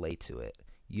can't relate to it.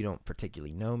 You don't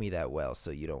particularly know me that well,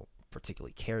 so you don't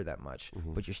particularly care that much,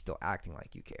 Mhm. but you're still acting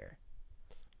like you care.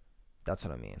 That's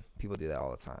what I mean. People do that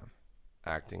all the time.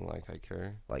 Acting like I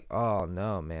care, Like, oh,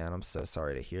 no, man, I'm so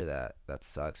sorry to hear that. That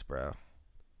sucks, bro.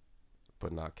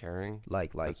 but not caring.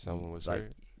 Like That someone was like,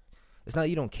 hurt. it's not that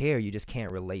you don't care, you just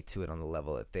can't relate to it on the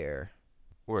level that they're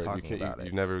Word, you talking can't. about it.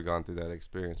 You've never gone through that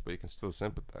experience, but you can still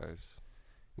sympathize.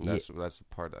 And Yeah. that's a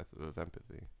part of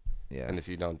empathy. Yeah. And if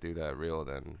you don't do that real,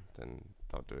 then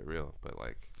don't do it real. But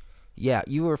like, Yeah,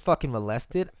 you were fucking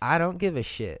molested. I don't give a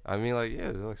shit. I mean, like, yeah,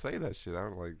 like say that shit. I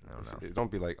don't like. I don't know. Don't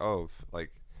be like, oh,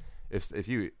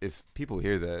 if people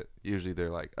hear that, usually they're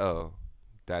like, oh,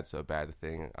 that's a bad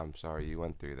thing. I'm sorry you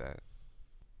went through that,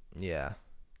 Yeah.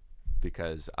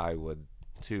 because I would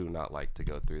too not like to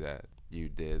go through that. You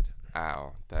did.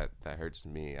 Ow, that hurts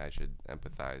me. I should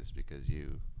empathize because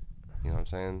you know what I'm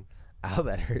saying? Ow,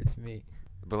 that hurts me.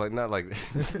 But like not like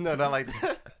no, not like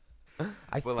that. I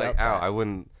But felt like, ow, that.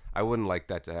 I wouldn't like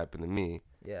that to happen to me.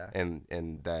 Yeah.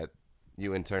 And that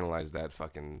you internalize that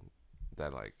fucking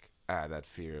that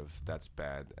fear of that's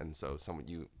bad, and so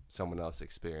someone else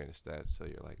experienced that, so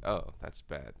you're like, oh, that's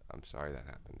bad. I'm sorry that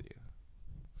happened to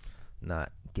you.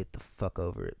 Not get the fuck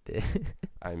over it, bitch.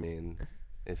 I mean,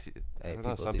 if you, I Hey, don't know,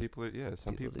 people some do- people are, yeah,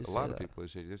 some people people, do a lot say of that. people are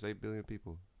shitty. There's 8 billion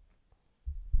people.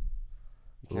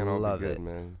 You can't all Love be good, it.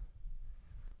 man.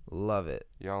 Love it.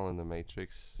 Y'all in the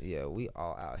Matrix. Yeah, we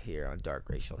all out here on dark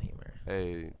racial humor.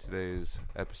 Hey, today's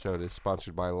episode is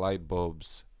sponsored by Light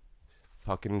Bulbs.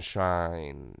 Fucking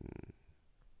shine.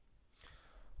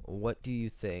 What do you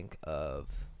think of,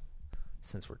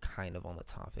 since we're kind of on the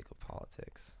topic of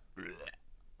politics,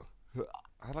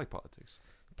 I like politics.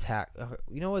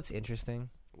 you know what's interesting?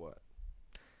 What?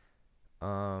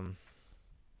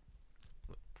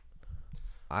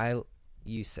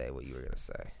 You say what you were gonna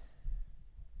say.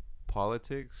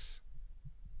 Politics.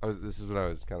 This is what I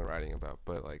was kind of writing about,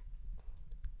 but like,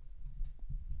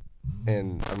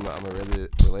 and I'm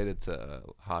related to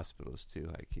hospitals too,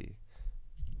 high key.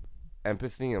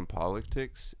 Empathy in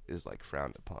politics is like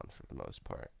frowned upon for the most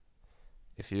part.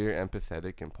 If you're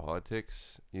empathetic in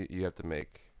politics, you have to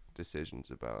make decisions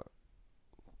about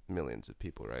millions of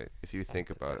people, right? If you think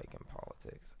about it, Empathetic in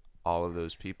politics. all of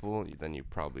those people, then you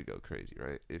probably go crazy,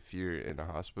 right? If you're in a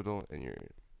hospital and you're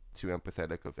too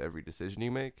empathetic of every decision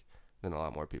you make, then a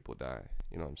lot more people die.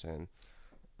 You know what I'm saying?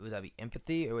 Would that be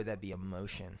empathy or would that be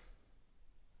emotion?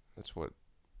 That's what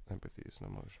empathy is, an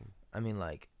emotion. I mean,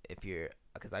 like,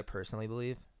 because I personally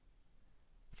believe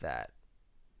that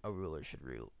a ruler should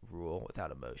rule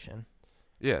without emotion,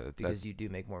 Yeah, because that's you do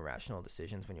make more rational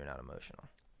decisions when you're not emotional.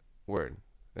 word,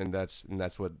 and that's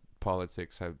what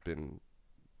politics have been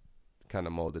kind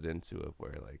of molded into, of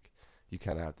where like you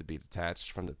kind of have to be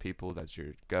detached from the people that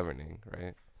you're governing,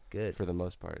 right? Good. For the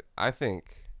most part, I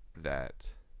think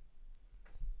that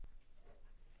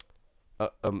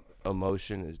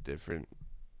emotion is different.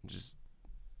 Just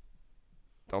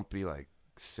don't be like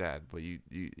sad, but you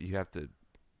have to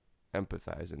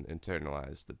empathize and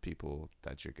internalize the people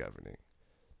that you're governing.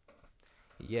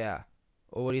 Yeah.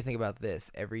 Well, what do you think about this?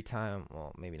 Every time,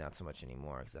 well, maybe not so much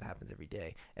anymore because it happens every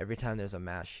day. Every time there's a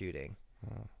mass shooting,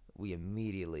 we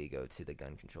immediately go to the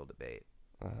gun control debate.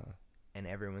 And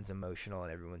everyone's emotional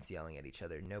and everyone's yelling at each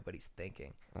other. Nobody's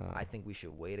thinking. I think we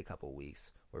should wait a couple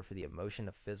weeks or for the emotion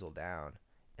to fizzle down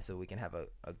so we can have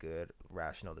a good,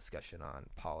 rational discussion on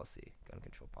policy, gun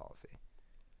control policy.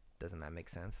 Doesn't that make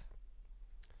sense?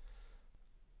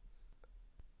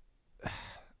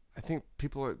 I think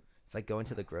people are. It's like going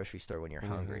to the grocery store when you're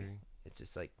hungry. It's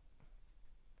just like.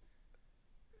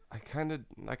 I kind of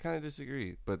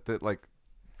disagree, but that, like,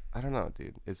 I don't know,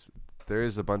 dude. There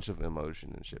is a bunch of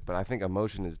emotion and shit, but I think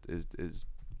emotion is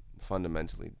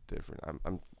fundamentally different.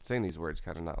 I'm saying these words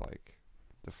kind of not like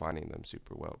defining them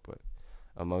super well, but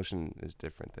emotion is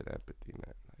different than empathy,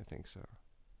 man. I think so.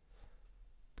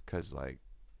 Because, like,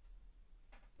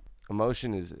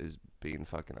 emotion is being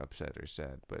fucking upset or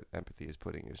sad, but empathy is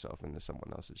putting yourself into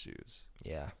someone else's shoes.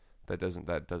 Yeah. That doesn't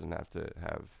have to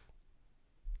have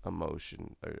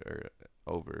emotion or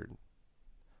over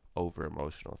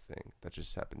emotional thing. That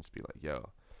just happens to be like, yo,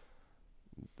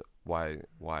 why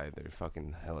there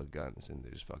fucking hella guns and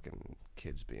there's fucking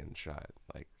kids being shot?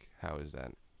 Like, how is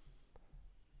that?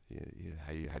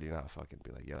 How do you not fucking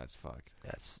be like, yeah, that's fucked?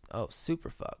 That's super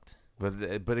fucked.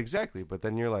 But exactly. But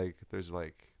then you're like, there's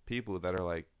like people that are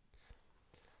like,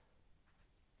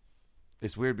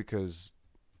 it's weird because,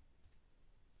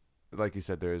 like you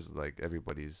said, there's like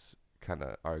everybody's kind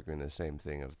of arguing the same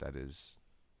thing of that is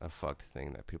a fucked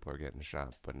thing that people are getting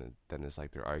shot, but then it's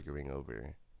like they're arguing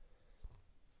over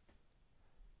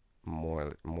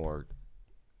more.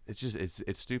 It's just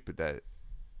it's stupid that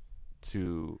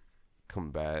to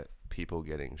combat people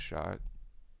getting shot,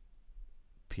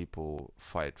 people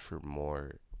fight for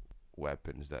more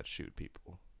weapons that shoot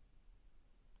people.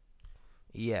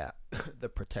 Yeah, the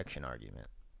protection argument.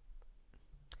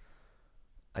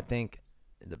 I think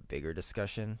the bigger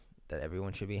discussion that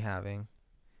everyone should be having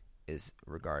is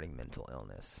regarding mental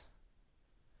illness.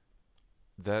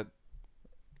 That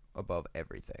above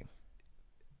everything.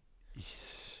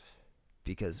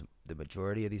 Because the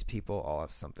majority of these people all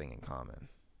have something in common.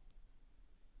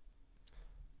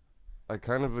 I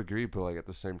kind of agree, but like at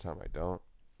the same time I don't.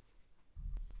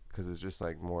 Because it's just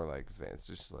like more like, it's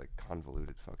just like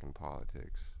convoluted fucking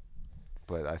politics.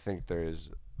 But I think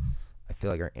I feel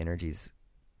like our energy's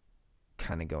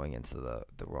kind of going into the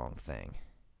wrong thing.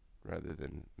 Rather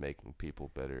than making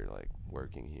people better, like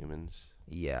working humans.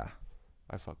 Yeah.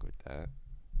 I fuck with that.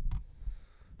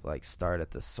 Like start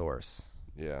at the source.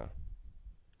 Yeah.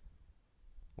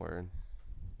 Word.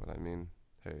 But I mean,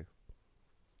 hey,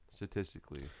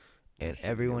 statistically. And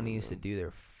everyone needs to do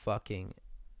their fucking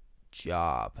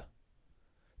job.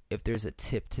 If there's a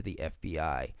tip to the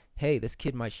FBI, hey, this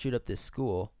kid might shoot up this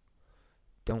school,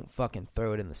 don't fucking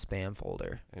throw it in the spam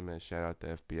folder. Hey, man, shout out to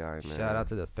FBI, man. Shout out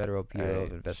to the Federal Bureau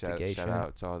of Investigation. Shout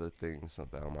out to all the things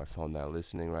that are on my phone that are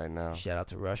listening right now. Shout out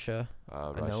to Russia.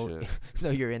 Russia. No,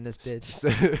 you're in this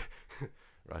bitch.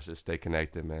 Russia, stay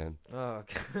connected, man. Oh,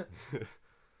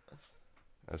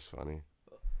 that's funny.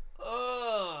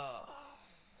 Oh.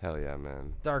 Hell yeah,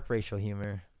 man. Dark racial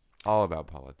humor. All about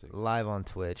politics. Live on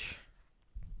Twitch.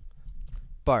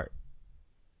 Bart.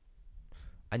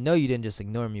 I know you didn't just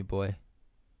ignore me, boy.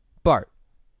 Bart.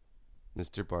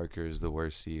 Mr. Barker is the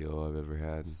worst CEO I've ever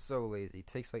had. So lazy. He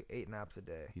takes like 8 naps a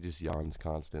day. He just yawns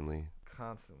constantly.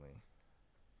 Constantly.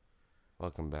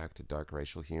 Welcome back to Dark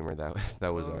Racial Humor.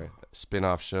 That was our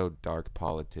spin-off show, Dark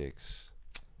Politics.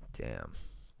 Damn.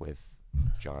 With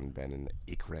John Ben and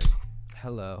Ikre.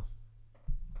 Hello.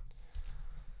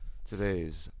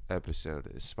 Today's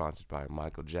episode is sponsored by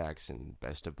Michael Jackson,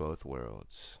 Best of Both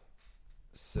Worlds.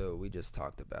 So we just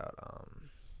talked about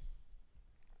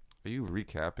Are you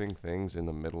recapping things in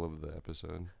the middle of the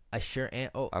episode? I sure am.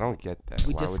 Oh, I don't get that.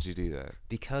 Why would you do that?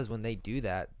 Because when they do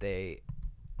that, most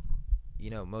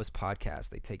podcasts,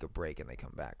 they take a break and they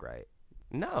come back, right?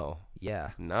 No.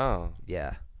 Yeah. No.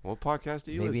 Yeah. What podcast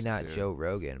do you Maybe listen not to? Joe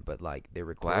Rogan, but like they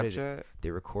recorded Snapchat? They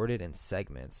recorded in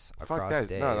segments Fuck across that.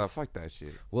 days. No, fuck that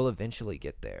shit. We'll eventually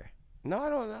get there. No, I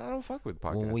don't fuck with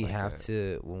podcasts. When we like have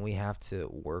that. when we have to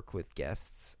work with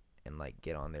guests and like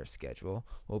get on their schedule,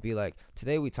 we'll be like,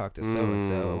 today we talked to so and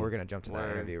so, and we're gonna jump to that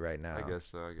interview right now. I guess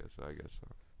so.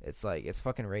 It's like it's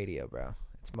fucking radio, bro.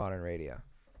 It's modern radio.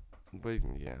 But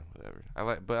yeah, whatever. I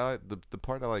like the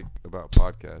part I like about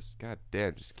podcasts. God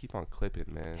damn, just keep on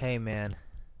clipping, man. Hey, man.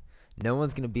 No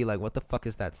one's gonna be like, what the fuck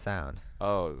is that sound?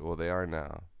 Oh, well, they are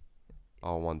now.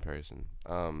 All one person.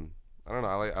 I don't know.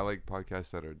 I like podcasts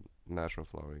that are natural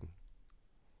flowing,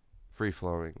 free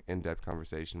flowing, in depth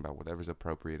conversation about whatever's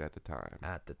appropriate at the time.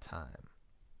 At the time.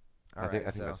 I think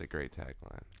that's a great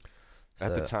tagline.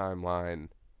 At the timeline.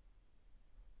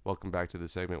 Welcome back to the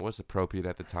segment. What's appropriate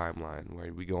at the timeline,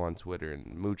 where we go on Twitter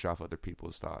and mooch off other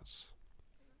people's thoughts.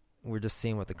 We're just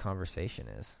seeing what the conversation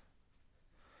is.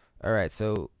 All right,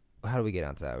 so how do we get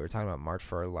onto that? We were talking about March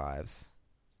for Our Lives.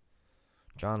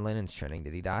 John Lennon's trending.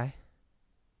 Did he die?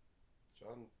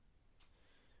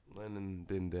 Lennon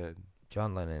been dead.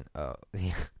 John Lennon. Oh,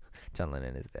 John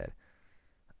Lennon is dead.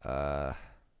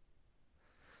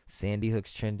 Sandy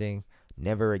Hook's trending.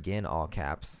 Never again, all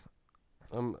caps.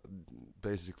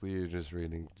 Basically, you're just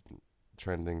reading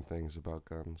trending things about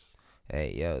guns.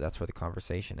 Hey, yo, that's where the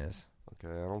conversation is.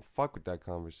 Okay, I don't fuck with that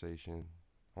conversation.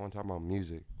 I want to talk about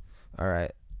music. All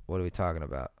right, what are we talking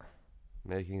about?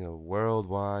 Making a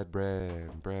worldwide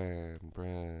brand.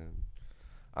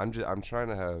 I'm trying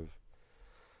to have.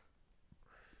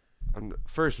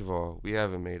 First of all, we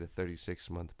haven't made a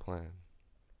 36-month plan.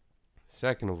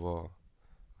 Second of all,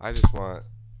 I just want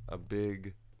a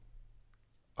big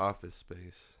office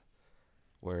space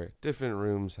where different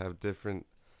rooms have different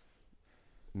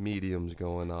mediums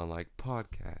going on, like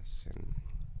podcasts and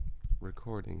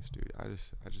recording studio.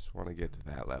 I just want to get to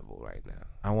that level right now.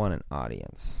 I want an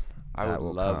audience. I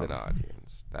would love an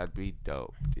audience. That'd be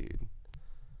dope, dude.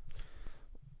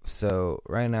 So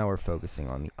right now we're focusing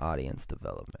on the audience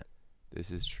development. This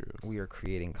is true. We are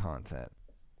creating content.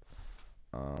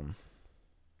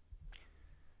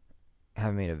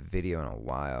 Haven't made a video in a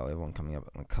while. We have one coming up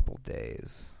in a couple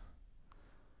days.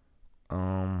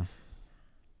 Going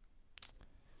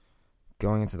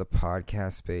into the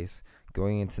podcast space,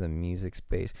 going into the music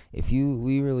space.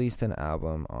 We released an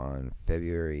album on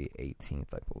February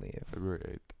 18th, I believe.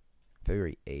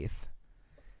 February 8th.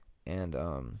 And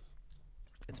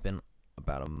it's been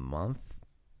about a month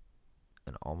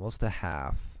and almost a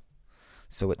half.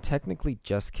 So it technically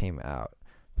just came out,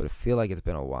 but I feel like it's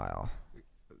been a while.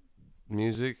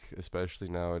 Music, especially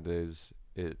nowadays,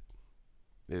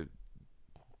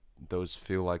 those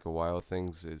feel like a while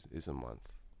things is a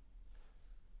month.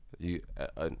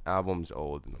 An album's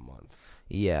old in a month.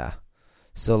 Yeah.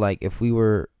 So like if we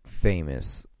were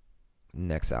famous,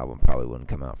 next album probably wouldn't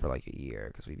come out for like a year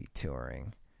because we'd be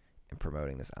touring and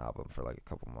promoting this album for like a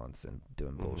couple months and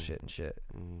doing bullshit and shit.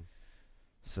 Mm-hmm.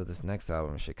 So this next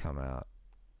album should come out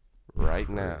right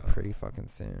now. Pretty fucking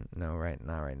soon. No,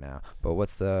 not right now. But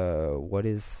what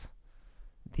is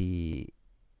the,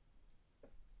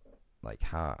 like,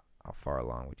 how far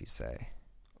along would you say?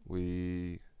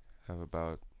 We have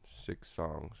about 6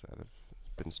 songs that have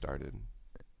been started.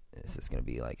 Is this going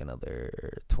to be like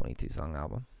another 22-song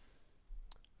album?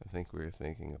 I think we were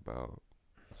thinking about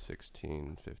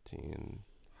 16, 15,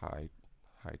 high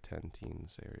 10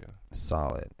 teens area.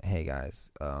 Solid. Hey, guys,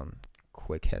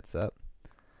 quick heads up.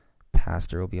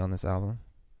 Pastor will be on this album.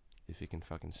 If he can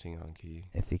fucking sing on key.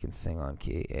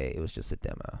 Hey, it was just a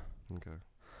demo. Okay.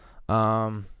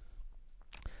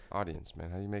 Audience, man.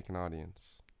 How do you make an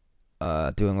audience?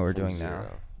 Doing what we're doing now.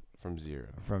 From zero.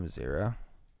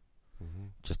 Mm-hmm.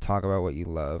 Just talk about what you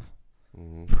love.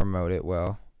 Mm-hmm. Promote it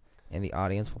well. And the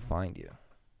audience will find you.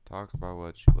 Talk about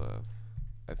what you love.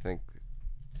 I think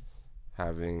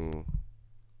having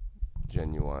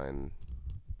genuine...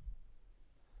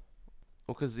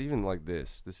 Well, because even like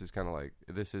this is kind of like...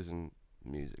 This isn't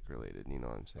music related, you know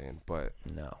what I'm saying? But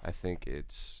no. I think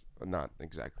it's not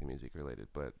exactly music related,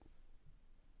 but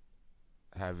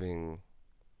having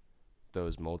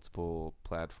those multiple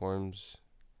platforms,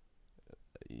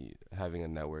 having a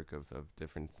network of a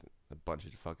bunch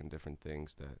of fucking different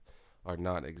things that are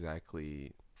not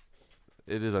exactly...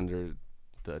 It is under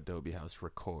the Adobe House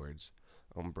Records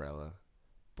umbrella,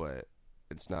 but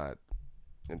it's not...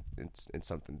 It's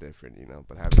something different, you know?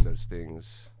 But having those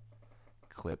things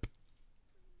clip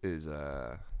is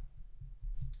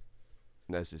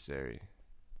necessary.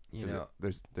 You know,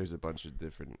 there's a bunch of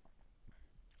different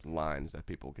lines that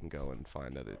people can go and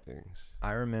find other things.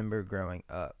 I remember growing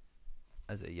up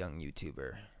as a young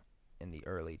YouTuber in the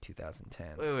early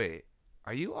 2010s. Wait.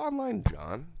 Are you online,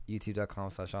 John?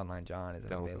 YouTube.com/onlinejohn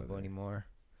isn't available anymore.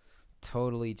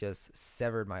 Totally just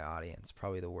severed my audience.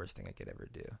 Probably the worst thing I could ever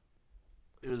do.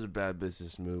 It was a bad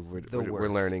business move. We're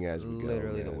learning as we go.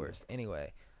 Literally the worst.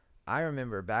 Anyway, I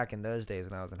remember back in those days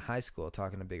when I was in high school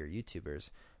talking to bigger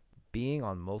YouTubers, being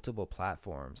on multiple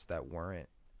platforms that weren't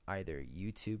either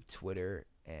YouTube, Twitter,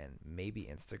 and maybe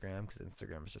Instagram, because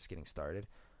Instagram was just getting started,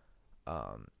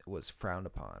 was frowned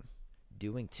upon.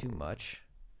 Doing too much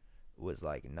was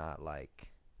like not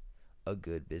like a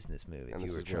good business move if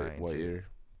you were trying to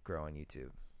grow on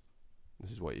YouTube. This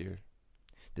is what year?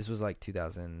 This was like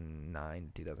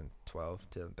 2009, 2012,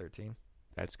 2013.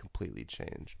 That's completely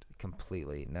changed.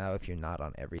 Completely. Now if you're not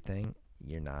on everything,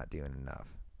 you're not doing enough.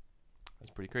 That's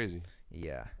pretty crazy.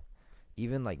 Yeah.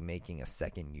 Even like making a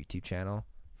second YouTube channel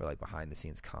for like behind the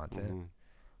scenes content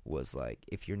was like,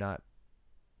 if you're not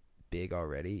big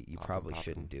already, you probably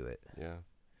shouldn't do it.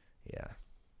 Yeah.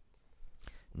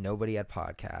 Nobody had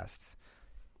podcasts.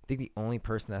 I think the only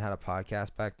person that had a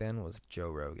podcast back then was Joe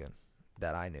Rogan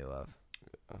that I knew of.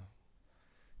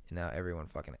 And now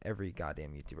every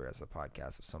goddamn YouTuber has a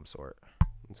podcast of some sort.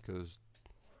 It's because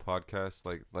podcasts,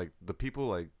 like the people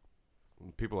like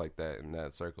that in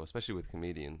that circle, especially with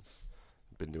comedians,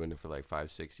 been doing it for like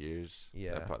 5-6 years.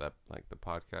 Yeah. That like the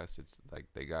podcast, it's like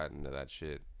they got into that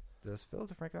shit. Does Phil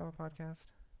DeFranco have a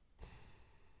podcast?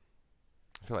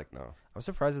 I feel like no. I'm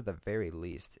surprised at the very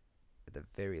least,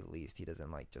 he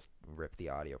doesn't like just rip the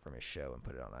audio from his show and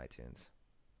put it on iTunes.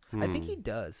 I think he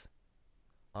does.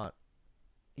 Or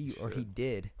he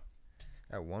did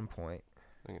at one point.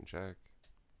 I can check.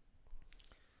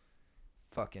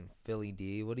 Fucking Philly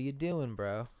D, what are you doing,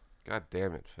 bro? God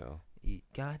damn it, Phil.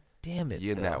 God damn it,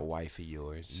 You Phil. and that wife of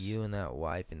yours. You and that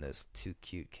wife and those 2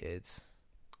 cute kids.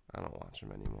 I don't watch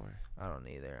them anymore. I don't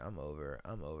either. I'm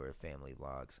over family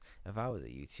vlogs. If I was a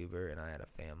YouTuber and I had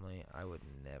a family, I would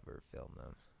never film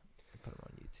them and put them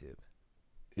on YouTube.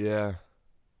 Yeah.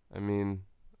 I mean,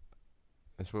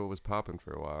 that's what was popping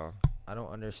for a while. I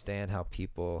don't understand how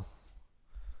people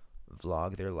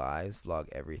vlog their lives, vlog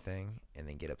everything, and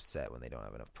then get upset when they don't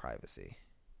have enough privacy.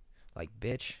 Like,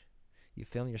 bitch, you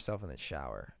film yourself in the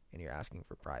shower and you're asking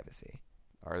for privacy.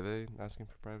 Are they asking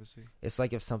for privacy? It's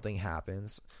like if something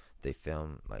happens, they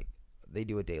film, like, they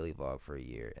do a daily vlog for a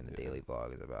year, and the daily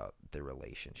vlog is about their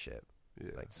relationship.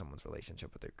 Yeah. Like someone's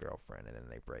relationship with their girlfriend, and then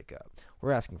they break up.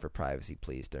 We're asking for privacy,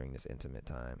 please, during this intimate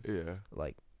time. Yeah.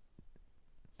 Like,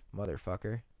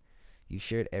 motherfucker, you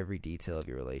shared every detail of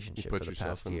your relationship for the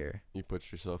past year. You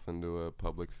put yourself into a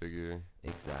public figure.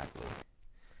 Exactly.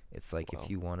 It's like if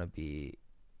you want to be,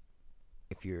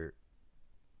 if you're,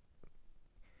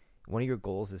 one of your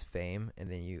goals is fame,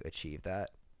 and then you achieve that,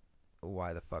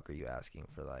 why the fuck are you asking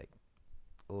for, like,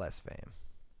 less fame?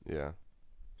 Yeah.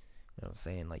 You know what I'm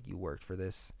saying? Like, you worked for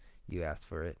this, you asked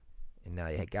for it, and now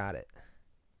you got it.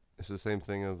 It's the same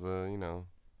thing of,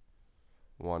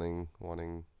 wanting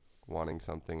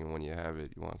something, and when you have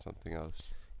it, you want something else.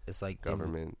 It's like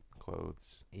government,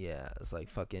 clothes. Yeah, it's like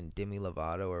fucking Demi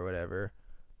Lovato or whatever.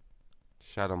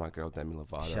 Shout out my girl Demi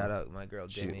Lovato. Shout out my girl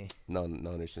Demi. Known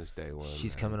her since day one.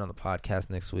 She's coming on the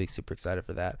podcast next week. Super excited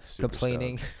for that. Super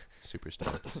Complaining. Super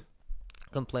stoked.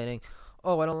 Complaining.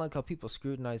 Oh, I don't like how people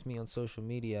scrutinize me on social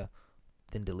media.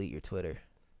 Then delete your Twitter.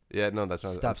 Yeah, no, that's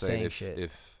what Stop I'm saying. saying If,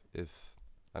 shit. if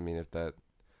that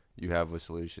you have a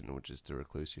solution, which is to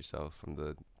recluse yourself from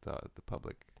the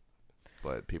public,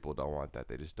 but people don't want that.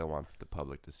 They just don't want the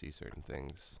public to see certain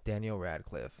things. Daniel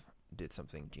Radcliffe did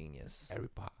something genius. Harry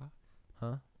Potter.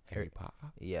 Huh? Harry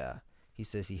Potter. Yeah. He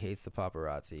says he hates the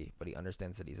paparazzi, but he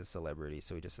understands that he's a celebrity,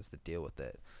 so he just has to deal with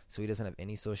it. So he doesn't have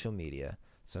any social media,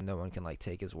 so no one can, like,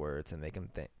 take his words and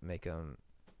make him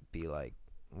be like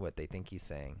what they think he's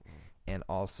saying. And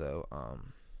also,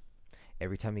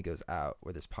 every time he goes out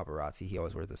where there's paparazzi, he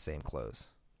always wears the same clothes.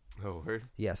 Oh, word?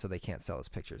 Yeah, so they can't sell his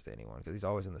pictures to anyone because he's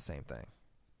always in the same thing.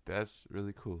 That's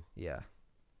really cool. Yeah.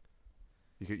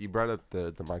 You brought up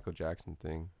the Michael Jackson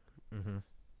thing. Mm-hmm.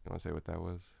 You want to say what that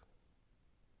was?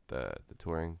 The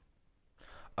touring.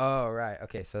 Oh, right.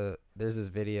 Okay, so there's this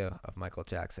video of Michael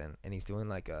Jackson, and he's doing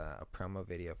like a promo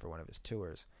video for one of his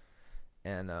tours,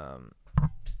 and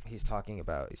he's talking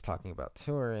about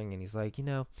touring, and he's like,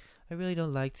 I really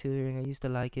don't like touring. I used to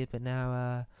like it, but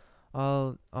now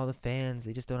all the fans,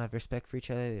 they just don't have respect for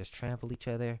each other. They just trample each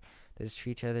other. They just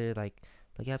treat each other like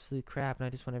absolute crap, and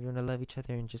I just want everyone to love each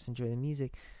other and just enjoy the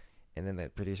music. And then the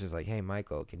producer's like, hey,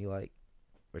 Michael, can you, like,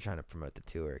 we're trying to promote the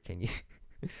tour. Can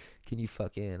you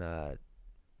fucking,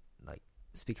 like,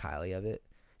 speak highly of it?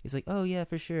 He's like, oh, yeah,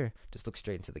 for sure. Just look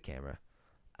straight into the camera.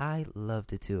 I love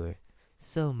the tour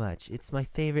so much. It's my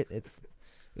favorite. It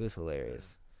was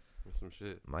hilarious. That's some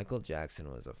shit. Michael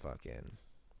Jackson was a fucking...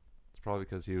 It's probably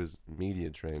because he was media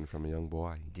trained from a young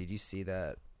boy. Did you see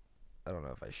that? I don't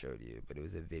know if I showed you, but it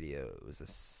was a video. It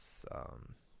was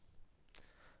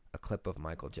a clip of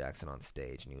Michael Jackson on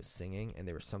stage, and he was singing, and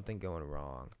there was something going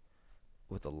wrong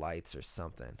with the lights or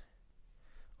something,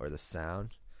 or the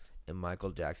sound, and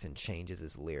Michael Jackson changes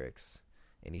his lyrics,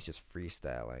 and he's just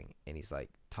freestyling, and he's like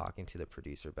talking to the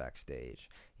producer backstage,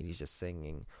 and he's just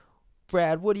singing,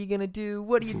 Brad, what are you gonna do?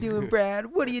 What are you doing, Brad?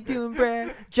 What are you doing,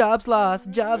 Brad? Jobs lost.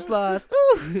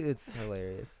 Ooh, it's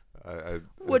hilarious.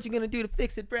 What you gonna do to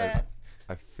fix it, Brad?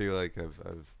 I feel like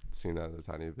I've seen that a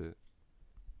tiny bit,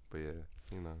 but yeah,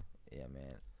 Yeah,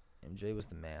 man. MJ was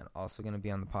the man. Also gonna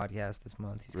be on the podcast this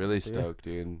month. He's really stoked,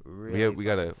 dude. Really we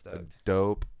got a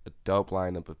dope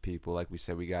lineup of people. Like we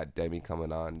said, we got Demi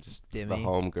coming on, just Demi. the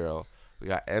homegirl. We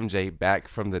got MJ back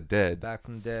from the dead. Back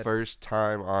from the dead. First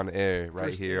time on air right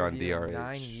First here on interview in DRH.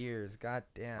 9 years. God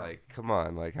damn. Like, come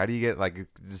on. Like, how do you get, like,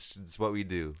 this is what we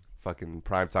do. Fucking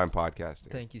primetime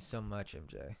podcasting. Thank you so much,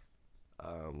 MJ.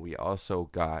 We also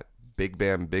got Big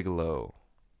Bam Bigelow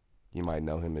You might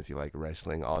know him if you like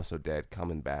wrestling. Also dead,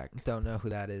 coming back. Don't know who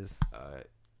that is.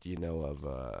 Do you know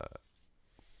of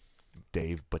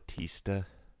Dave Bautista?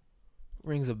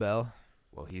 Rings a bell.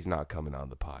 Well, he's not coming on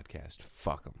the podcast.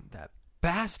 Fuck him. That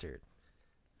bastard.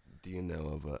 Do you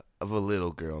know of a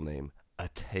little girl named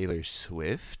Taylor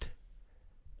Swift?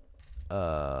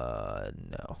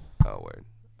 No. Oh, word.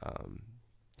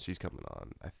 She's coming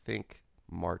on, I think,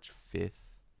 March 5th.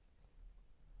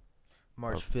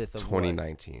 March 5th of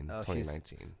 2019. Oh,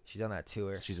 2019. She's on that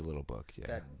tour. She's a little book,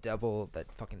 yeah. That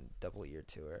fucking double year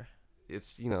tour.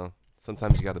 It's,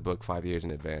 sometimes you got to book 5 years in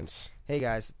advance. Hey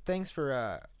guys, thanks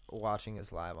for watching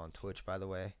us live on Twitch, by the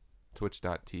way.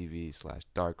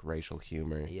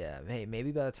 Twitch.tv/darkracialhumor. Yeah, hey,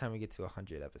 maybe by the time we get to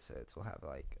 100 episodes, we'll have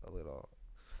like a little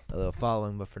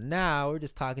following. But for now, we're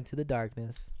just talking to the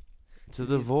darkness, To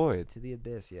the void. to the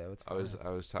abyss. Yeah, it's I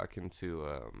was talking to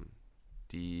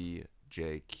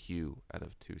DJQ out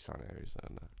of Tucson,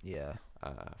 Arizona. Yeah.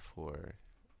 For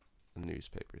a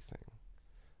newspaper thing.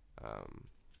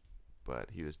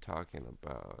 But he was talking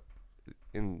about,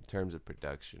 in terms of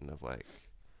production of like,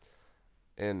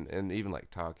 and even like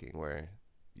talking where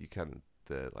you kind of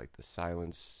the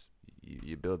silence,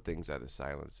 you build things out of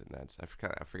silence, and that's I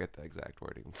forget the exact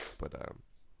wording, but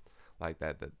like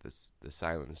the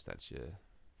silence that's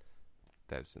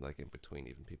like in between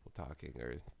even people talking,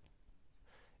 or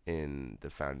in the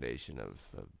foundation of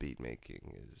beat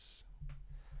making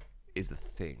is the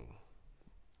thing.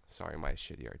 Sorry, my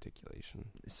shitty articulation.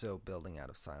 So building out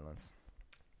of silence.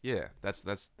 Yeah, that's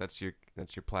your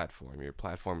platform. Your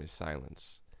platform is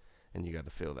silence, and you got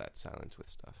to fill that silence with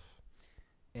stuff.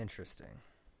 Interesting.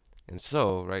 And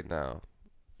so right now,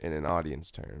 in an audience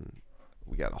term,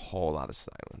 we got a whole lot of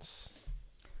silence.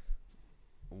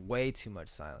 Way too much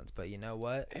silence, but you know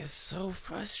what? It's so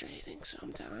frustrating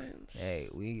sometimes. Hey,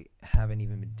 we haven't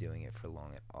even been doing it for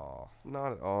long at all.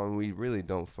 Not at all, and we really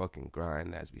don't fucking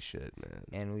grind as we should, man.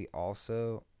 And we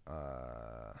also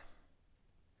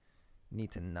need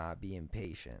to not be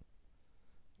impatient.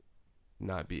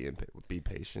 Not be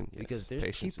patient. Yes. Because there's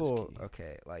Patience people, is key.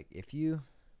 okay, like if you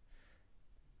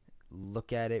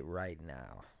look at it right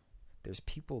now, there's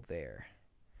people there.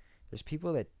 There's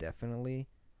people that definitely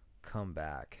come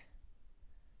back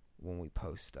when we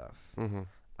post stuff. Mm-hmm.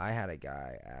 I had a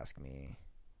guy ask me,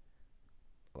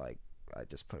 like, I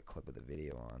just put a clip of the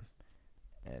video on,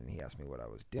 and he asked me what I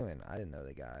was doing. I didn't know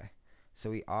the guy.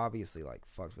 So he obviously, like,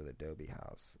 fucks with Adobe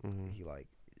House. Mm-hmm.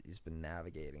 He's been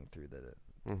navigating through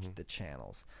Mm-hmm. the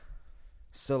channels.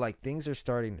 So, like, things are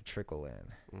starting to trickle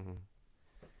in.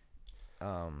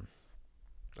 Mm-hmm.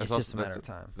 It's just a matter of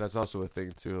time. That's also a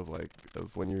thing too of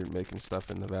when you're making stuff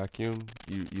in the vacuum,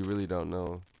 you really don't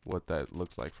know what that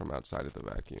looks like from outside of the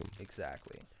vacuum.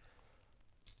 Exactly.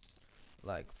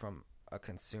 Like, from a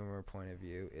consumer point of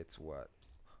view, it's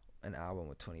an album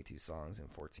with 22 songs and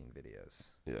 14 videos.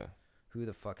 Yeah. Who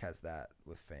the fuck has that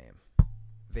with fame?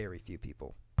 Very few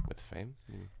people. With fame?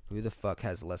 Mm. Who the fuck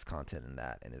has less content than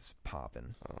that and is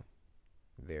popping? Oh.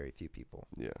 Very few people.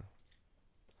 Yeah.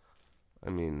 I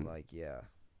mean, yeah.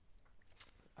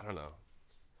 I don't know.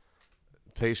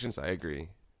 Patience, I agree.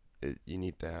 You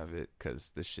need to have it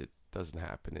because this shit doesn't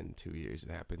happen in 2 years.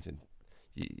 It happens in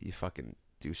you fucking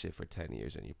do shit for 10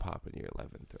 years and you pop in your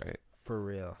 11th, right? For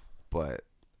real. But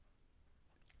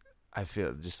I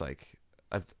feel just like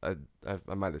I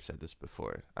might have said this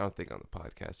before. I don't think on the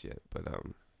podcast yet, but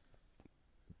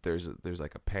there's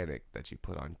like a panic that you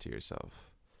put onto yourself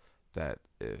that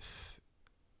if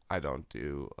I don't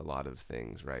do a lot of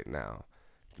things right now,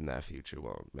 then that future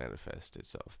won't manifest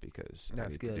itself because I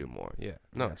need to do more. Yeah.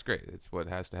 No, Yeah. It's great. It's what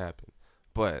has to happen.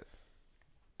 But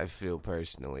I feel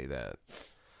personally that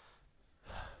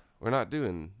we're not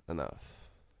doing enough.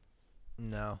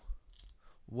 No.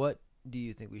 What do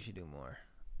you think we should do more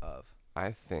of?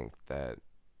 I think that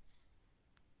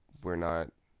we're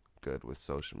not good with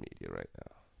social media right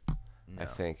now. No, I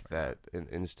think we're that in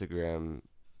Instagram,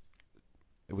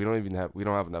 we don't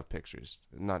have enough pictures.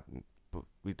 But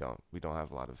we don't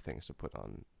have a lot of things to put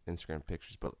on Instagram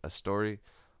pictures. But a story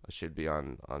should be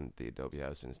on the Adobe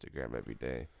House Instagram every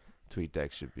day.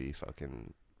 TweetDeck should be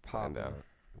fucking planned out,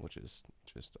 which is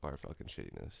just our fucking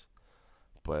shittiness.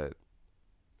 But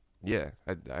yeah,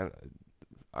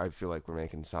 I feel like we're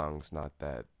making songs not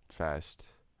that fast.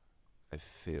 I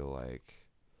feel like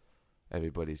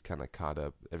everybody's kind of caught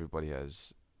up. Everybody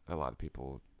has a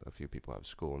few people have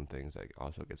school and things that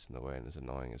also gets in the way and is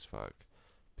annoying as fuck.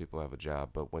 People have a job,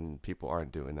 but when people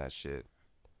aren't doing that shit,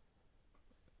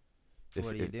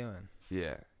 what are you doing?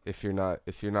 Yeah, if you're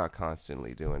not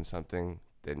constantly doing something,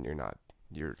 then you're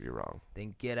wrong.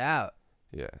 Then get out.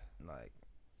 Yeah. Like,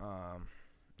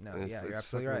 No, And yeah, you're it's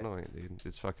absolutely fucking right. annoying, dude.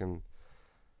 It's fucking.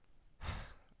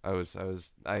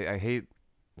 I hate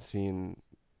seeing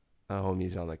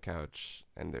homies on the couch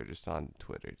and they're just on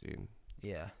Twitter, dude.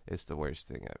 Yeah. It's the worst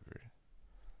thing ever.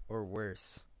 Or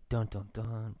worse. Dun dun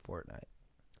dun. Fortnite.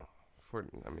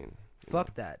 I mean,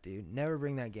 Fuck that, dude. Never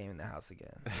bring that game in the house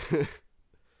again.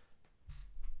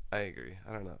 I agree.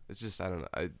 I don't know. It's just I don't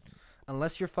know.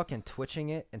 Unless you're fucking twitching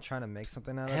it and trying to make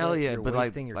something out of Hell it. yeah, You're but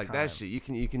wasting like your time. that shit, you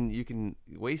can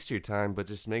waste your time, but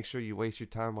just make sure you waste your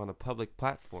time on a public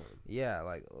platform. Yeah,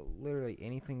 like literally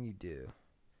anything you do,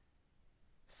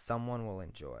 someone will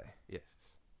enjoy Yes.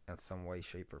 in some way,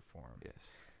 shape, or form. Yes.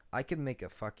 I could make a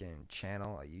fucking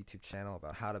channel, a YouTube channel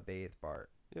about how to bathe Bart.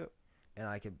 Yep. And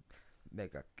I could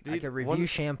make I Dude, could review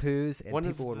shampoos and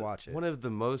people would the, watch it. One of the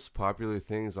most popular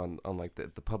things on like the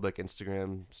public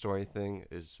Instagram story thing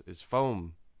is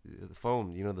foam. The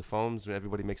foam, you know, the foams when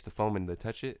everybody makes the foam and they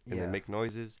touch it and Yeah. they make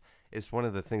noises. It's one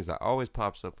of the things that always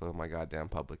pops up on my goddamn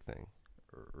public thing.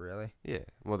 Really? Yeah.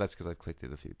 Well, that's because I've clicked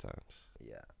it a few times.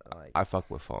 Yeah. Like I fuck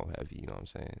with foam heavy, you know what I'm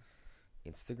saying?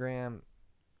 Instagram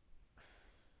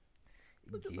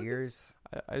gears.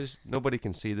 I just nobody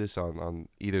can see this on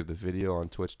either the video on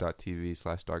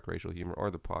twitch.tv/darkracialhumor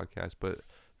or the podcast, but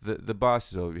the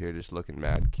boss is over here just looking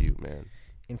mad cute, man.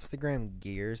 Instagram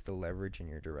gears the leverage in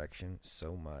your direction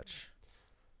so much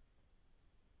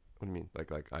What do you mean? Like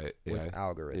with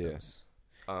algorithms.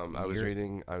 I was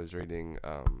reading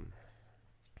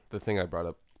the thing I brought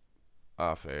up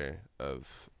off air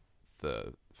of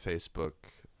the Facebook.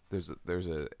 There's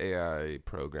a AI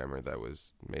programmer that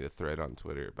was made a thread on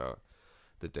Twitter about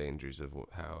the dangers of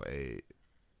how a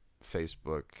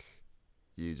Facebook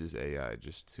uses AI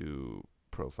just to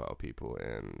profile people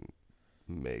and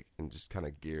make and just kind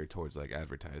of gear towards like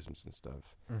advertisements and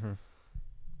stuff. Mm-hmm.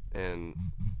 And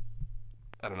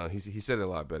I don't know. He said it a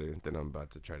lot better than I'm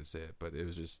about to try to say it, but it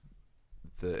was just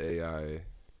the AI.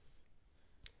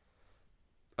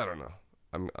 I don't know.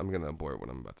 I'm gonna abort what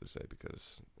I'm about to say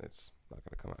because it's not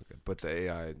gonna come out good. But the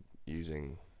AI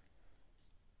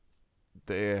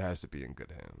has to be in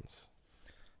good hands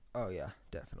Oh yeah,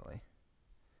 definitely.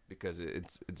 because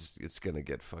it's gonna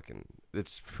get fucking.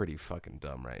 It's pretty fucking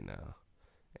dumb right now,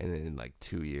 and in like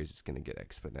 2 years it's gonna get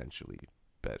exponentially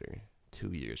better.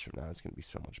 2 years from now it's gonna be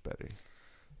so much better.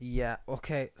 Yeah,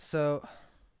 okay. So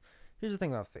here's the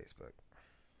thing about Facebook.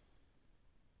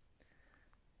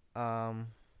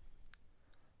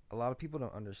 A lot of people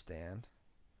don't understand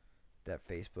that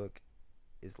Facebook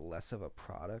is less of a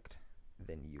product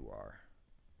than you are.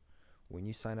 When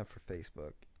you sign up for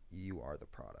Facebook, you are the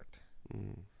product.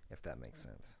 Mm. If that makes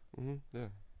sense. Yeah.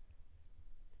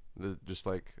 Just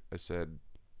like I said,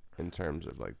 in terms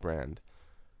of like brand,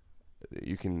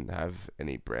 you can have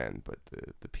any brand, but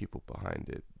the people behind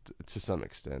it, to some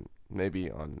extent,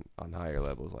 maybe on higher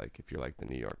levels, like if you're like the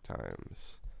New York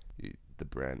Times, the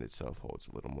brand itself holds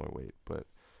a little more weight. But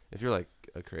if you're like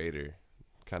a creator,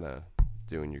 kind of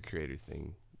doing your creator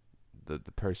thing, the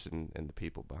person and the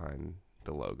people behind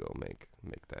the logo make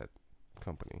that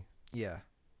company. Yeah.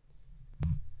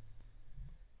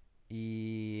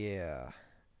 Yeah.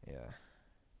 Yeah.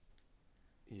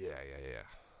 Yeah.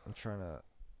 I'm trying to.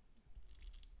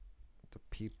 The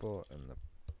people and the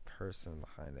person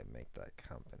behind it make that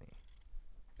company.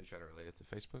 They try to relate it to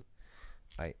Facebook?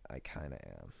 I kind of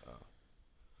am. Oh.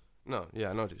 No, yeah,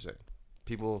 I know what you're saying.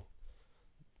 People.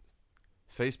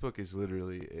 Facebook is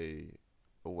literally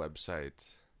a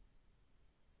website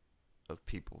of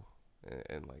people,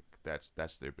 and like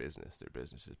that's their business. Their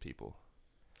business is people.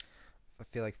 I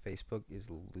feel like Facebook is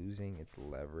losing its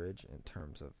leverage in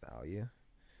terms of value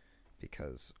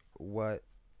because what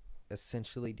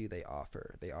essentially do they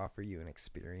offer? They offer you an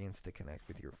experience to connect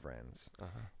with your friends.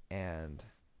 And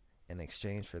in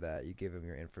exchange for that, you give them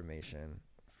your information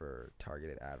for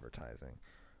targeted advertising.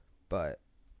 But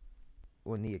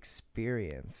when the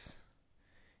experience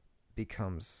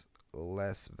becomes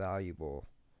less valuable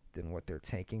than what they're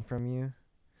taking from you,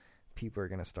 people are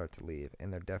going to start to leave.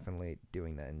 And they're definitely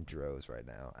doing that in droves right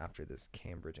now after this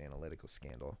Cambridge Analytica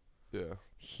scandal. Yeah.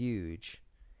 Huge.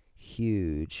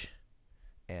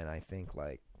 And I think,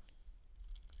 like,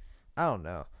 I don't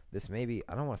know. This maybe,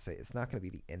 I don't want to say it's not going to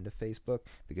be the end of Facebook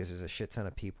because there's a shit ton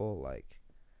of people, like,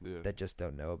 that just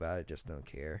don't know about it, just don't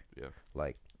care. Yeah.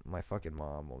 Like, my fucking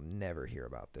mom will never hear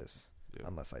about this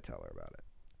unless I tell her about it.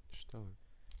 Just tell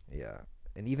her. Yeah.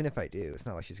 And even if I do, it's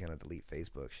not like she's going to delete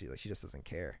Facebook. She just doesn't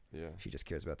care. Yeah. She just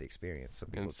cares about the experience. Some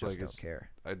people just don't care.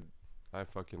 I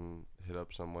fucking hit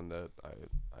up someone that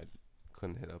I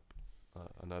couldn't hit up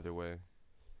another way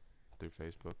through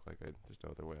Facebook. Like, there's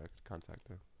no other way I could contact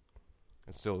them.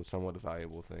 It's still somewhat a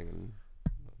valuable thing. And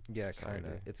Yeah, kind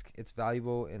of. It's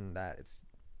valuable in that it's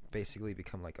basically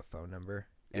become like a phone number.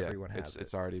 Yeah, Everyone has it.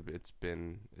 it's already it's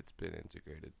been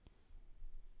integrated.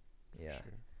 Yeah.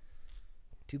 Sure.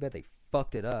 Too bad they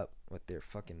fucked it up with their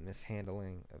fucking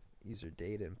mishandling of user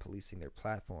data and policing their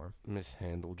platform.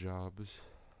 Mishandle jobs.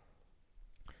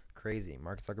 Crazy.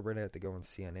 Mark Zuckerberg had to go on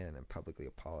CNN and publicly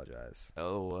apologize.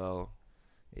 Oh well.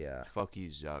 Yeah. Fuck you,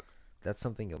 Zuck. That's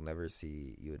something you'll never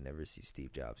see. You would never see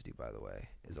Steve Jobs do, by the way,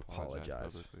 is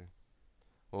apologize. Publicly.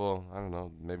 Well, I don't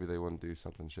know. Maybe they wouldn't do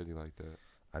something shitty like that.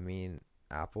 I mean,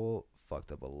 Apple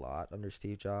fucked up a lot under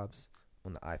Steve Jobs.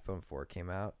 When the iPhone 4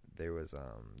 came out, there was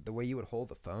the way you would hold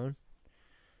the phone,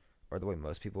 or the way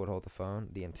most people would hold the phone,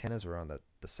 the antennas were on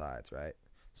the sides, right?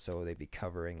 So they'd be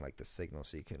covering like the signal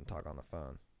so you couldn't talk on the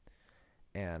phone.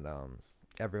 And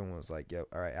everyone was like, yo,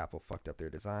 all right, Apple fucked up their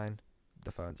design.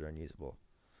 The phones are unusable.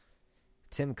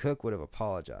 Tim Cook would have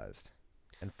apologized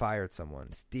and fired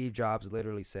someone. Steve Jobs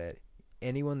literally said,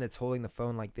 anyone that's holding the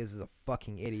phone like this is a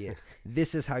fucking idiot.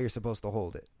 This is how you're supposed to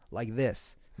hold it. Like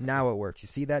this. Now it works. You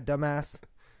see that, dumbass?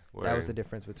 Word. That was the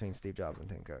difference between Steve Jobs and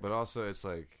Tim Cook. But also, it's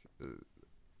like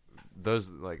those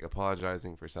like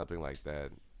apologizing for something like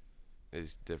that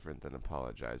is different than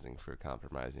apologizing for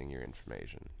compromising your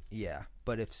information. Yeah,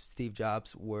 but if Steve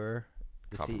Jobs were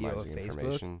the CEO of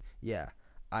Facebook, yeah,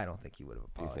 I don't think he would have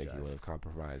apologized. Do you think he would have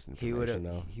compromised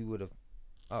information? He would have.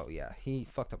 Oh yeah, he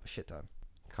fucked up a shit ton.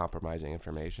 Compromising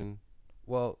information?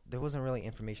 Well, there wasn't really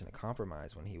information to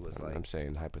compromise when he was like. I'm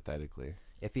saying hypothetically.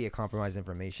 If he had compromised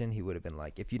information, he would have been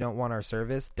like, if you don't want our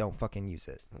service, don't fucking use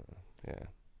it. Yeah.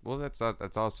 Well, that's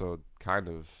also kind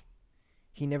of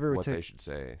he never what they should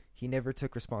say. He never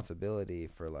took responsibility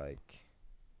for like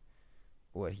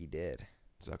what he did.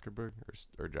 Zuckerberg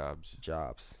or Jobs?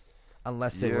 Jobs.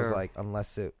 Unless it was like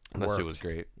unless it was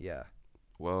great. Yeah.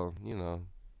 Well,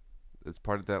 it's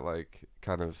part of that like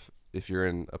kind of if you're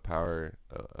in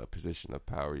a position of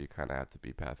power, you kind of have to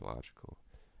be pathological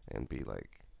and be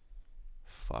like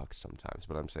fucked sometimes.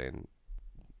 But I'm saying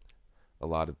a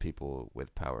lot of people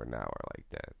with power now are like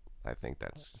that. I think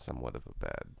that's somewhat of a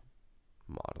bad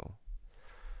model.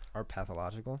 Are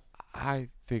pathological? I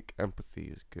think empathy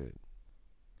is good.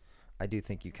 I do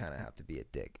think you kind of have to be a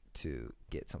dick to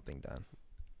get something done.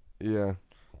 Yeah.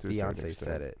 Beyonce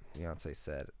said it. Beyonce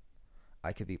said,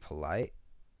 I could be polite,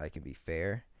 I can be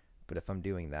fair, but if I'm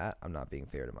doing that, I'm not being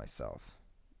fair to myself.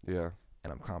 Yeah.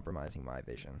 And I'm compromising my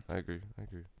vision. I agree.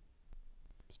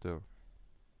 Still,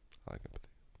 I like empathy.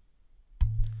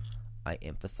 I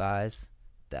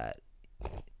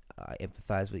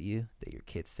empathize with you that your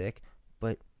kid's sick,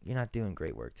 but you're not doing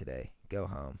great work today. Go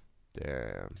home.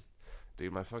 Damn.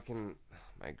 Dude, my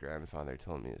grandfather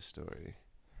told me a story.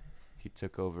 He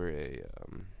took over a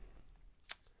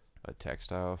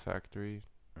textile factory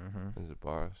as a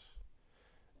boss.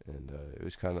 And it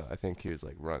was kind of, I think he was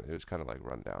like it was kind of like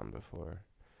run down before.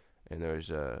 And there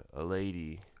was a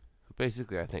lady who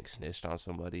basically, I think, snitched on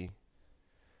somebody.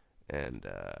 And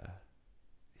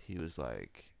he was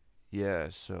like, yeah,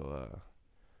 so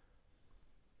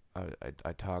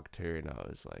I talked to her and I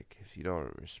was like, if you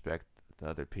don't respect the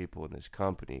other people in this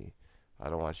company, I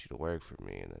don't want you to work for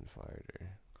me, and then fired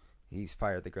her. He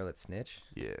fired the girl that snitched?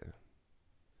 Yeah.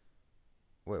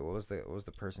 Wait, what was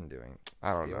the person doing?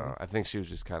 I don't know. I think she was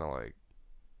just kind of like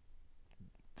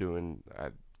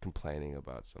complaining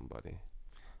about somebody.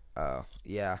 Oh,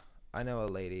 yeah. I know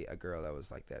a girl that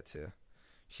was like that too.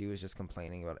 She was just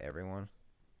complaining about everyone,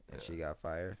 and she got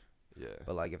fired. Yeah.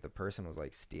 But like, if the person was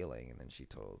like stealing, and then she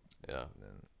told. Yeah.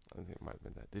 Then I think it might have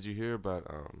been that. Did you hear about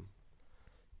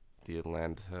the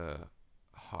Atlanta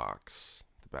Hawks,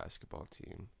 the basketball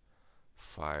team,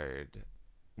 fired?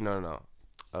 No.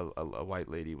 A white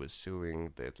lady was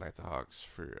suing the Atlanta Hawks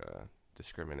for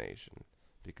discrimination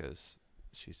because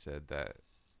she said that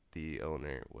the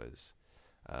owner was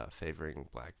favoring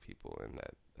black people and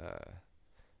that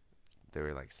they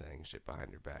were like saying shit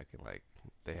behind her back, and like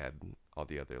they had all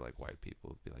the other like white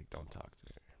people be like, don't talk to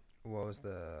her. What was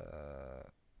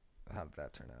how did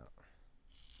that turn out?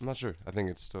 I'm not sure. I think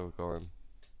it's still going.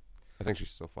 I think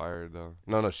she's still fired though.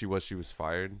 No, she was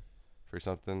fired for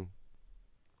something,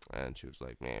 and she was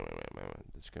like, man,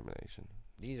 discrimination.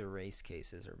 These race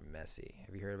cases are messy.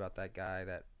 Have you heard about that guy,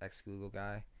 that ex-Google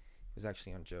guy? He was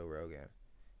actually on Joe Rogan,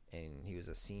 and he was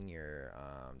a senior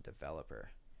developer,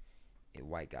 a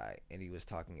white guy, and he was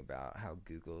talking about how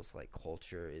Google's like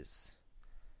culture is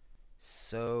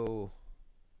so.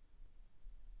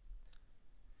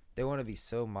 They want to be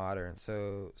so modern,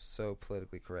 so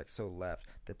politically correct, so left,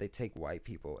 that they take white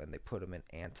people and they put them in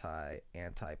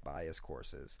anti-bias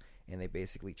courses, and they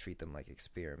basically treat them like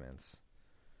experiments.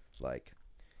 Like,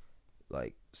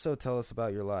 so tell us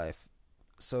about your life.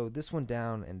 so this went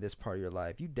down in this part of your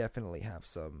life. You definitely have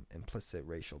some implicit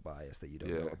racial bias that you don't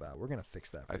know about. We're gonna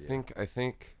fix that for you. I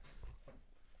think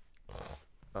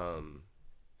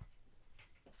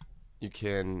you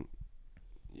can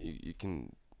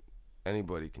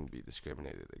anybody can be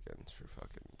discriminated against for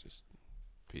fucking just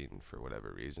being for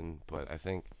whatever reason, but I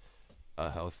think a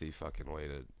healthy fucking way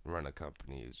to run a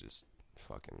company is just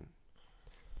fucking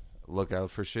look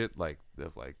out for shit like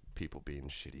people being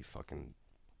shitty fucking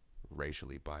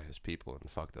racially biased people, and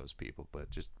fuck those people, but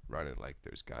just run it like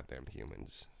there's goddamn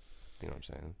humans. You know what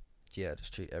I'm saying? Yeah,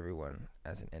 just treat everyone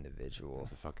as an individual.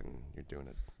 As a fucking, you're doing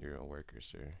it, you're a worker,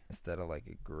 sir. Instead of like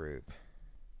a group.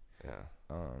 Yeah.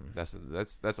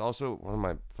 That's also one of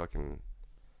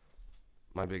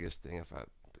my biggest thing.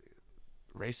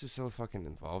 Race is so fucking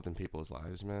involved in people's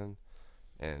lives, man,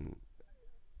 and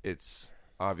it's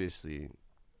obviously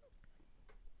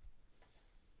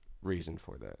reason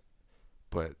for that,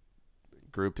 but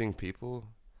grouping people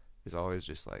is always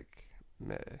just like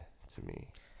meh to me.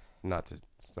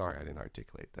 Sorry, I didn't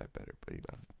articulate that better, but you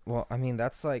know. Well, I mean,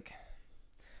 that's like,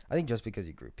 I think just because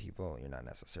you group people, you're not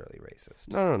necessarily racist.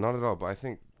 No, not at all. But I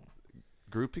think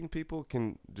grouping people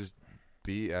can just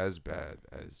be as bad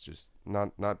as just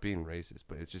not being racist,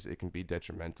 but it can be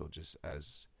detrimental just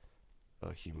as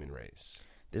a human race.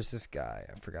 There's this guy,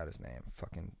 I forgot his name,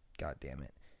 fucking goddamn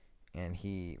it, and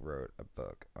he wrote a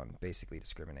book on basically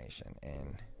discrimination,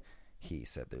 and he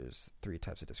said there's 3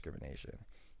 types of discrimination.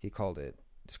 He called it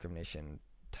discrimination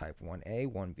type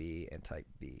 1A, 1B, and type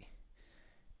B.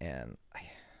 And I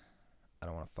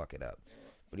don't want to fuck it up,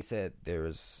 but he said there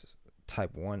was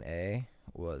type 1A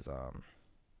was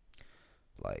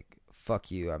like, fuck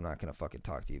you, I'm not gonna fucking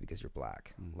talk to you because you're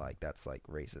black. Like, that's like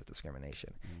racist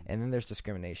discrimination. And then there's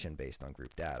discrimination based on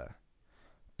group data,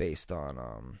 based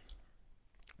on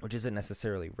which isn't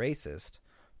necessarily racist,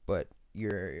 but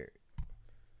you're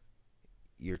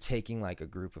taking like a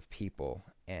group of people,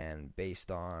 and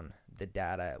based on the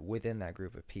data within that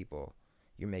group of people,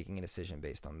 you're making a decision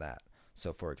based on that.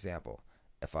 So for example,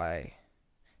 if I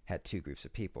had 2 groups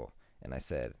of people and I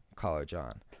said, Caller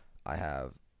John, I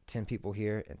have 10 people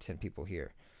here and 10 people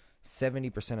here.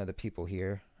 70% of the people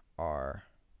here are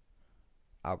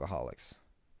alcoholics.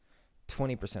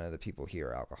 20% of the people here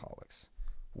are alcoholics.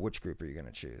 Which group are you going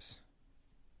to choose?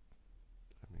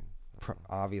 I mean,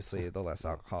 obviously the less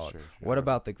alcoholic. Sure. What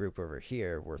about the group over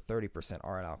here where 30%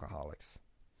 aren't alcoholics?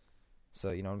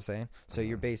 So you know what I'm saying? So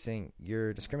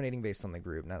you're discriminating based on the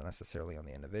group, not necessarily on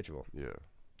the individual. Yeah.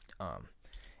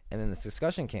 And then this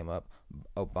discussion came up.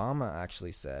 Obama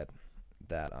actually said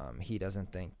that he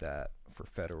doesn't think that for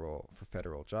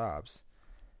federal jobs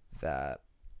that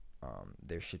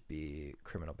there should be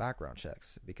criminal background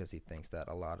checks, because he thinks that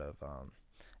a lot of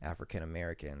African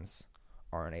Americans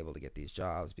aren't able to get these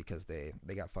jobs because they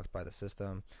got fucked by the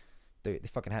system. They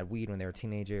fucking had weed when they were a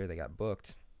teenager. They got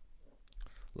booked.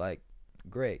 Like,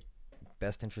 great,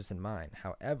 best interest in mind.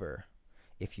 However,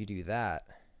 if you do that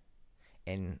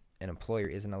and an employer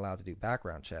isn't allowed to do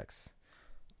background checks,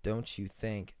 don't you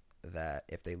think that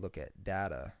if they look at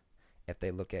data, if they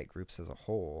look at groups as a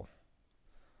whole,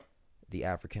 the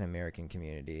African American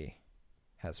community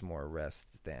has more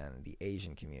arrests than the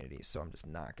Asian community? So I'm just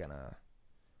not gonna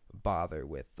bother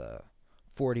with the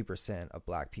 40% of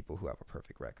black people who have a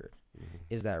perfect record.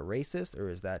 Is that racist, or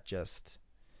is that just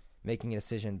making a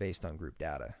decision based on group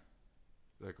data?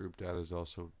 That group data is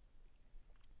also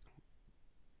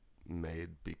made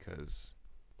because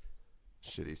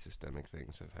shitty systemic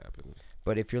things have happened.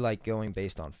 But if you're like going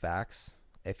based on facts,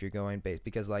 if you're going based,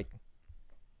 because like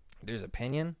there's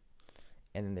opinion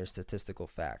and then there's statistical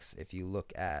facts. If you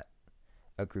look at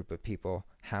a group of people,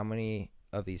 how many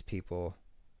of these people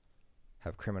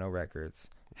have criminal records?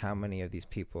 How many of these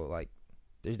people, like,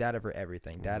 there's data for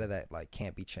everything, data that like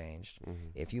can't be changed.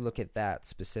 If you look at that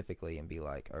specifically and be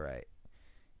like, all right,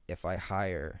 if I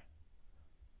hire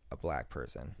a black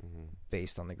person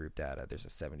based on the group data, there's a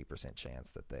 70%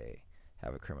 chance that they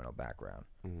have a criminal background,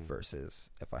 versus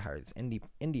if I hire this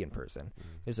Indian person,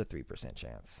 there's a 3%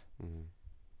 chance.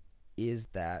 Is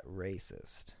that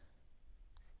racist?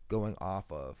 Going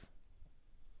off of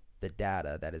the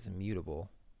data that is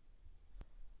immutable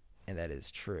and that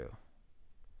is true.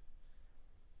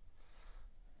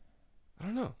 I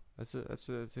don't know. That's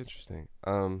interesting.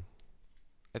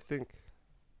 I think,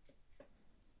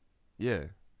 yeah,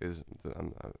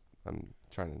 I'm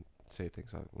trying to say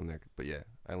things when they're, but yeah,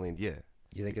 I leaned yeah.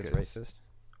 You think it's racist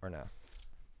or no?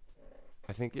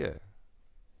 I think yeah.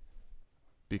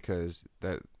 Because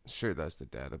that's the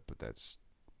data, but that's,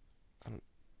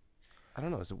 I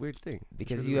don't know. It's a weird thing.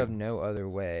 Because you have no other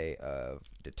way of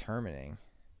determining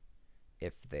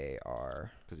if they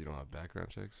are, because you don't have background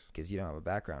checks. because you don't have a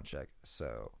background check.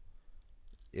 So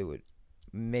it would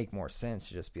make more sense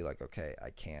to just be like, okay, I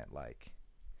can't, like,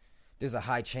 there's a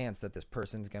high chance that this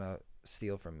person's gonna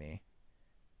steal from me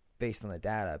based on the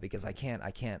data, because I can't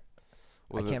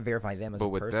verify them as a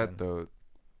person. But with that though,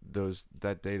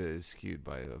 that data is skewed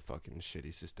by a fucking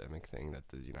shitty systemic thing that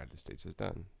the United States has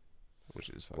done, which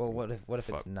is fucking. Well, what if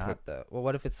it's not though? Well,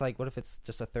 what if it's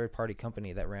just a third party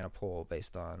company that ran a poll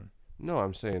based on? No,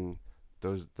 I'm saying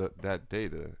that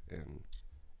data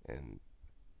and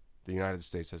the United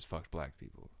States has fucked black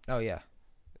people. Oh yeah.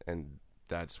 And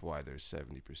that's why there's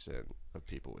 70% of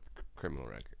people with criminal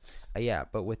records. Yeah,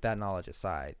 but with that knowledge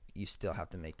aside, you still have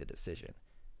to make the decision.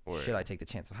 Should I take the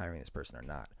chance of hiring this person or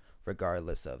not?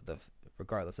 Regardless of the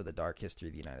dark history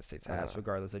the United States has,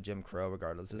 regardless of Jim Crow,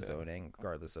 regardless of zoning,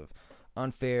 regardless of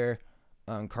unfair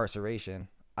incarceration,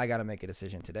 I got to make a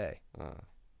decision today.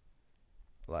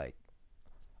 Like,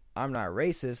 I'm not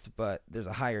racist, but there's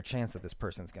a higher chance that this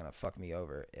person's going to fuck me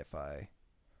over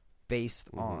based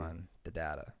on the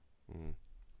data. Mm-hmm.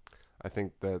 I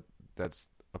think that's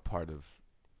a part of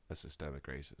a systemic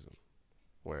racism,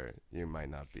 where you might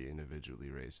not be individually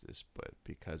racist, but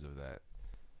because of that,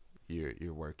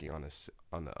 you're working on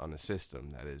a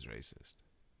system that is racist.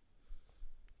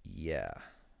 Yeah.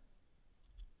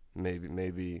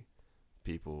 Maybe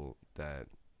people that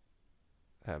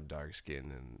have dark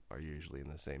skin and are usually in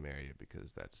the same area,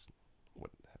 because that's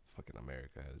what fucking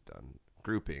America has done,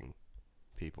 grouping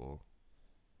people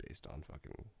based on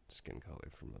fucking skin color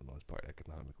for the most part,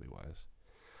 economically wise.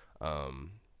 I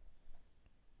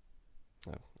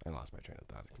lost my train of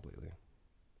thought completely.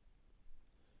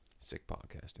 Sick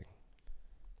podcasting.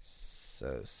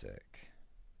 So sick.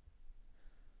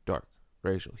 Dark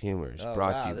Racial Humor is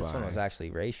brought to you by... This one was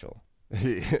actually racial.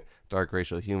 Dark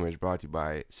Racial Humor is brought to you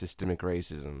by Systemic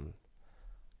Racism,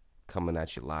 coming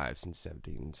at you live since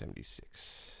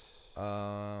 1776.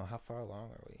 How far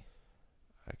along are we?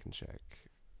 I can check.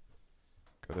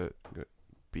 Go to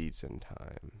Beats and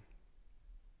Time.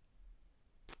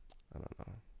 I don't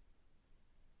know.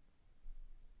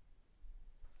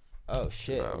 Oh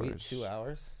shit, are we 2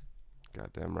 hours?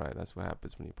 Goddamn right. That's what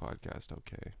happens when you podcast.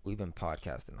 Okay. We've been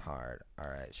podcasting hard. All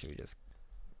right, should we just...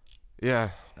 Yeah.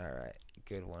 All right,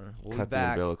 good one. Cut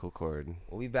the umbilical cord.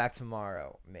 We'll be back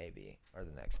tomorrow, maybe, or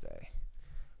the next day.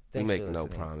 We make no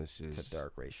promises. To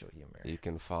Dark Racial Humor. You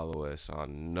can follow us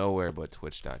on nowhere but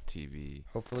twitch.tv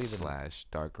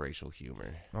 /Dark Racial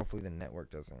Humor. Hopefully the network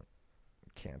doesn't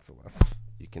cancel us.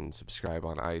 You can subscribe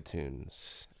on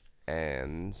iTunes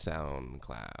and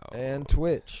SoundCloud. And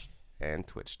Twitch. And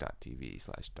twitch.tv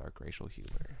 /Dark Racial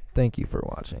Humor. Thank you for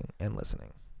watching and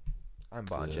listening. I'm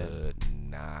Bonjen. Good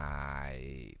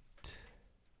night.